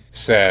boat,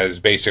 says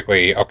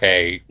basically,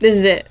 okay, this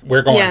is it.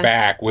 We're going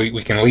back.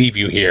 We can leave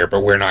you here, but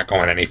we're not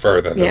going any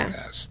further than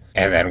this.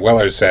 And then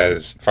Willard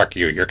says, fuck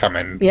you, you're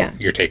coming,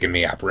 you're taking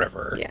me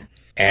upriver. Yeah.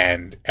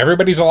 And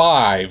everybody's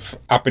alive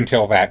up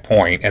until that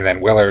point, and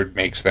then Willard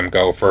makes them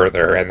go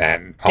further, and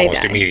then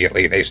almost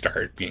immediately they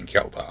start being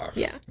killed off.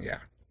 Yeah. Yeah.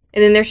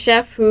 And then their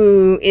chef,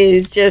 who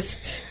is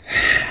just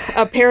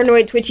a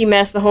paranoid, twitchy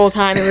mess the whole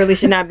time and really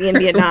should not be in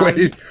Vietnam.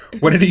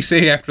 What did he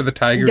say after the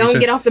tiger? Don't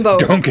get off the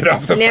boat. Don't get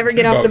off the boat. Never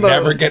get off the boat.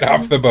 Never get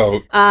off the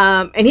boat.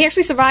 And he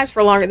actually survives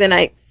for longer than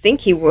I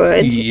think he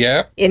would.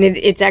 Yep. And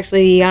it's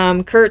actually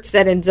Kurtz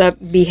that ends up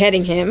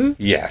beheading him.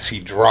 Yes, he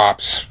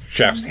drops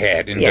Chef's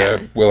head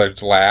into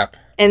Willard's lap.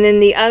 And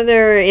then the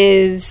other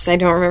is, I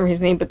don't remember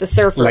his name, but the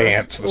surfer.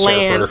 Lance, the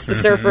surfer. The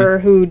surfer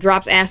who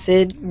drops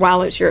acid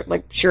while it's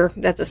sure,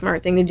 that's a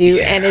smart thing to do,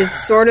 and is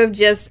sort of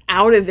just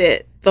out of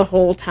it the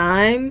whole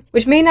time,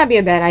 which may not be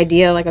a bad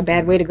idea, like a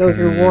bad way to go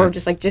through war,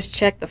 just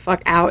check the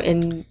fuck out,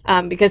 and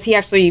because he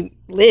actually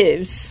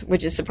lives,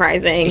 which is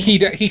surprising.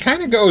 He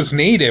kind of goes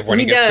native when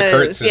he gets to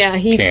Kurtz's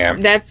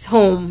camp. That's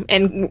home,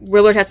 and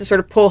Willard has to sort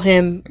of pull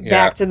him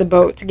back to the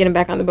boat to get him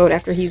back on the boat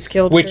after he's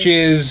killed. Which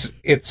it's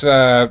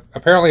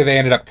apparently they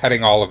ended up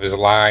cutting all of his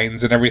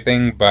lines and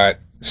everything, but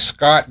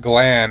Scott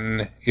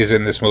Glenn is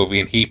in this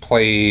movie, and he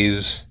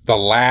plays the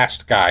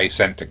last guy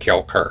sent to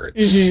kill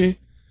Kurtz. Mm-hmm.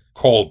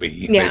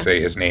 Colby, they say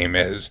his name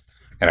is.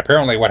 And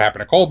apparently what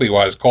happened to Colby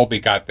was Colby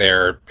got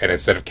there, and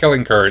instead of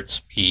killing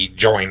Kurtz, he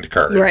joined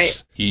Kurtz.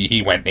 Right.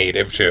 He went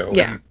native, too.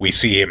 Yeah. And we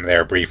see him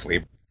there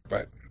briefly.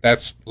 But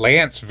that's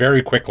Lance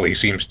very quickly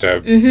seems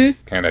to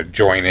kind of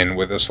join in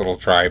with this little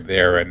tribe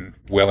there, and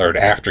Willard,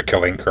 after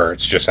killing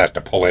Kurtz, just has to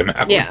pull him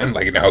out. Yeah. And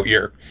no,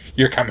 you're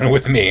coming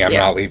with me. I'm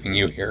not leaving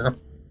you here.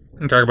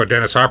 And talk about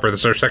Dennis Hopper.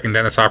 This is our second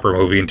Dennis Hopper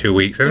movie in 2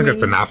 weeks. I think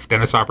that's enough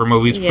Dennis Hopper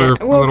movies for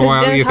a little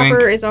while, Dennis you think?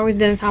 Hopper is always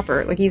Dennis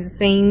Hopper. He's the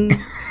same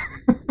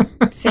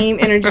same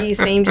energy,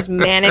 same just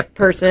manic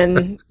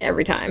person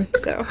every time.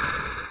 So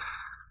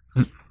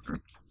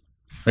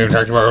we haven't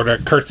talked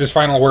about Kurtz's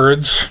final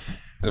words.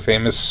 The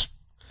famous...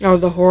 Oh,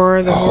 the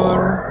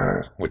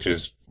horror. Which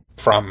is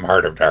from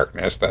Heart of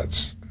Darkness.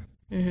 That's...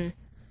 Mm-hmm.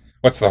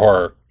 What's the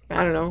horror?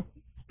 I don't know.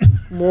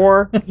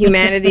 War,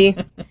 humanity,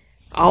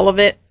 all of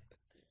it.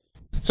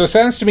 So it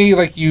sounds to me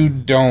like you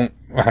don't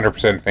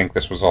 100% think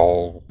this was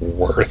all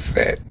worth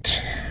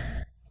it.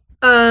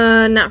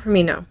 Not for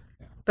me, no.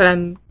 But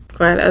I'm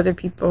glad other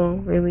people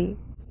really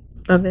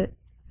love it.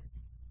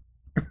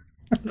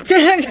 But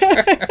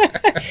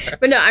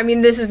no, I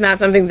mean, this is not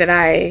something that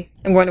I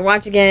am going to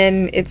watch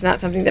again. It's not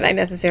something that I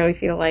necessarily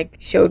feel like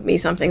showed me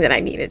something that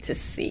I needed to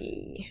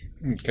see.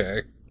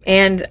 Okay.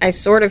 And I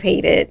sort of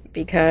hate it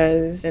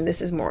because, and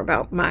this is more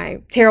about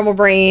my terrible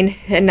brain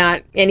and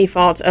not any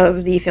fault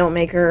of the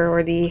filmmaker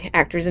or the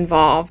actors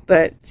involved,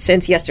 but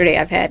since yesterday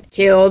I've had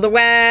kill the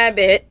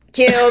wabbit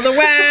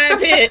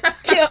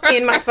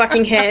in my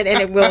fucking head,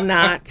 and it will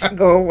not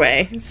go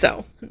away.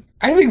 So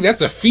I think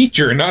that's a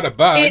feature, not a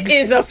bug. it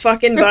is a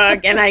fucking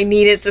bug, and I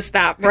need it to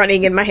stop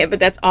running in my head, but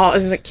that's all.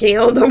 It's like,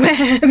 kill the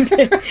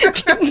wabbit.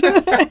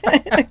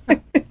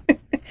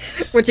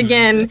 Which,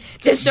 again,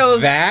 just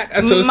shows that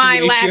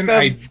my lack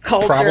of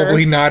culture.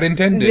 Probably not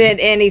intended. Than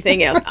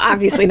anything else.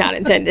 Obviously not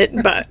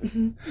intended, but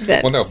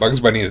that's... Well, no,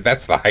 Bugs Bunny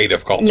that's the height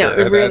of culture. No,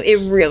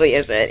 it really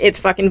isn't. It's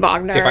fucking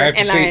Wagner. If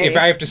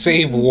I have to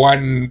save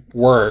one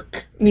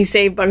work... You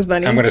save Bugs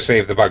Bunny. I'm going to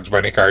save the Bugs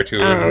Bunny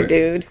cartoon. Oh,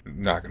 dude.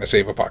 I'm not going to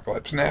save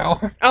Apocalypse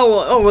Now.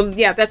 Oh, well,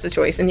 yeah, that's the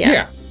choice, and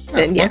yeah.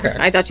 Then, yeah. Okay.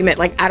 I thought you meant,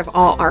 out of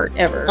all art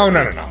ever. Oh,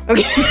 no.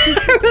 Okay.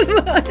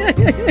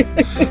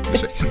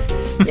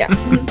 Yeah.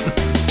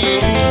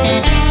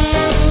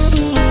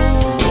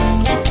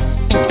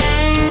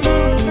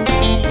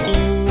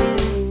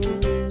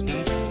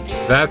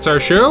 That's our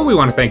show. We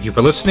want to thank you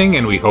for listening,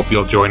 and we hope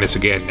you'll join us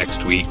again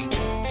next week.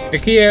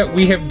 Nakia,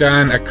 we have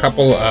done a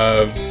couple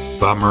of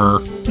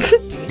bummer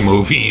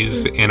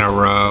movies in a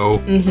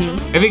row.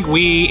 Mm-hmm. I think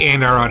we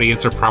and our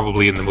audience are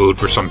probably in the mood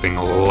for something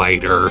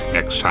lighter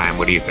next time.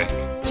 What do you think?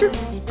 Sure.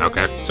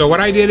 Okay. So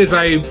what I did is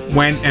I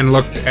went and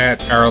looked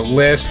at our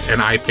list,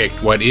 and I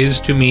picked what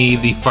is, to me,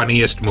 the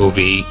funniest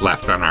movie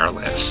left on our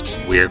list.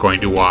 We are going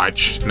to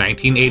watch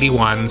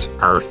 1981's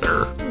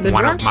Arthur,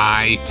 one of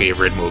my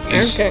favorite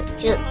movies. Okay,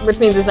 sure. Which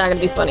means it's not going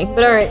to be funny,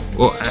 but all right.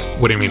 Well,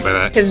 what do you mean by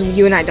that? Because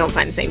you and I don't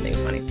find the same things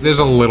funny. There's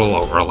a little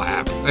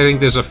overlap. I think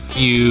there's a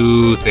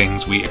few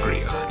things we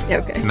agree on.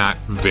 Okay. Not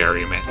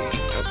very many.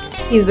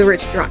 Okay. He's the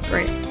rich drunk,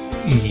 right?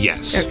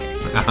 Yes. Okay.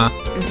 Uh-huh.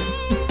 Mm-hmm.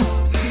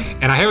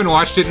 And I haven't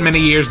watched it in many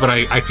years, but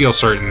I feel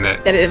certain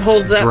that it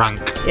holds up.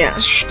 Drunk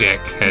shtick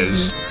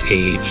has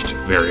aged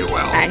very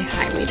well. I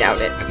highly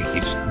doubt it. I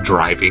think he's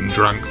driving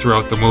drunk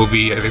throughout the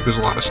movie. I think there's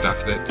a lot of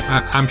stuff that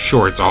I'm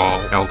sure it's all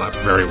held up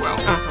very well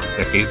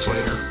decades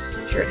later.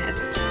 I'm sure it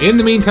hasn't. In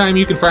the meantime,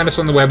 you can find us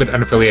on the web at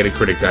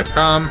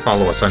unaffiliatedcritic.com,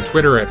 follow us on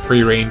Twitter at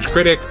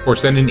freerangecritic, or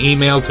send an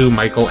email to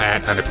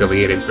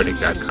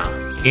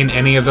michael@unaffiliatedcritic.com. In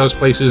any of those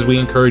places, we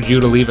encourage you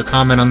to leave a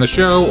comment on the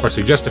show or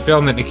suggest a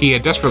film that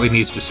Nakia desperately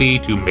needs to see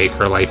to make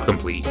her life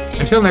complete.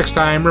 Until next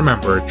time,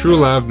 remember, true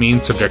love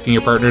means subjecting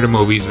your partner to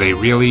movies they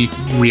really,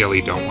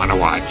 really don't want to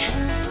watch.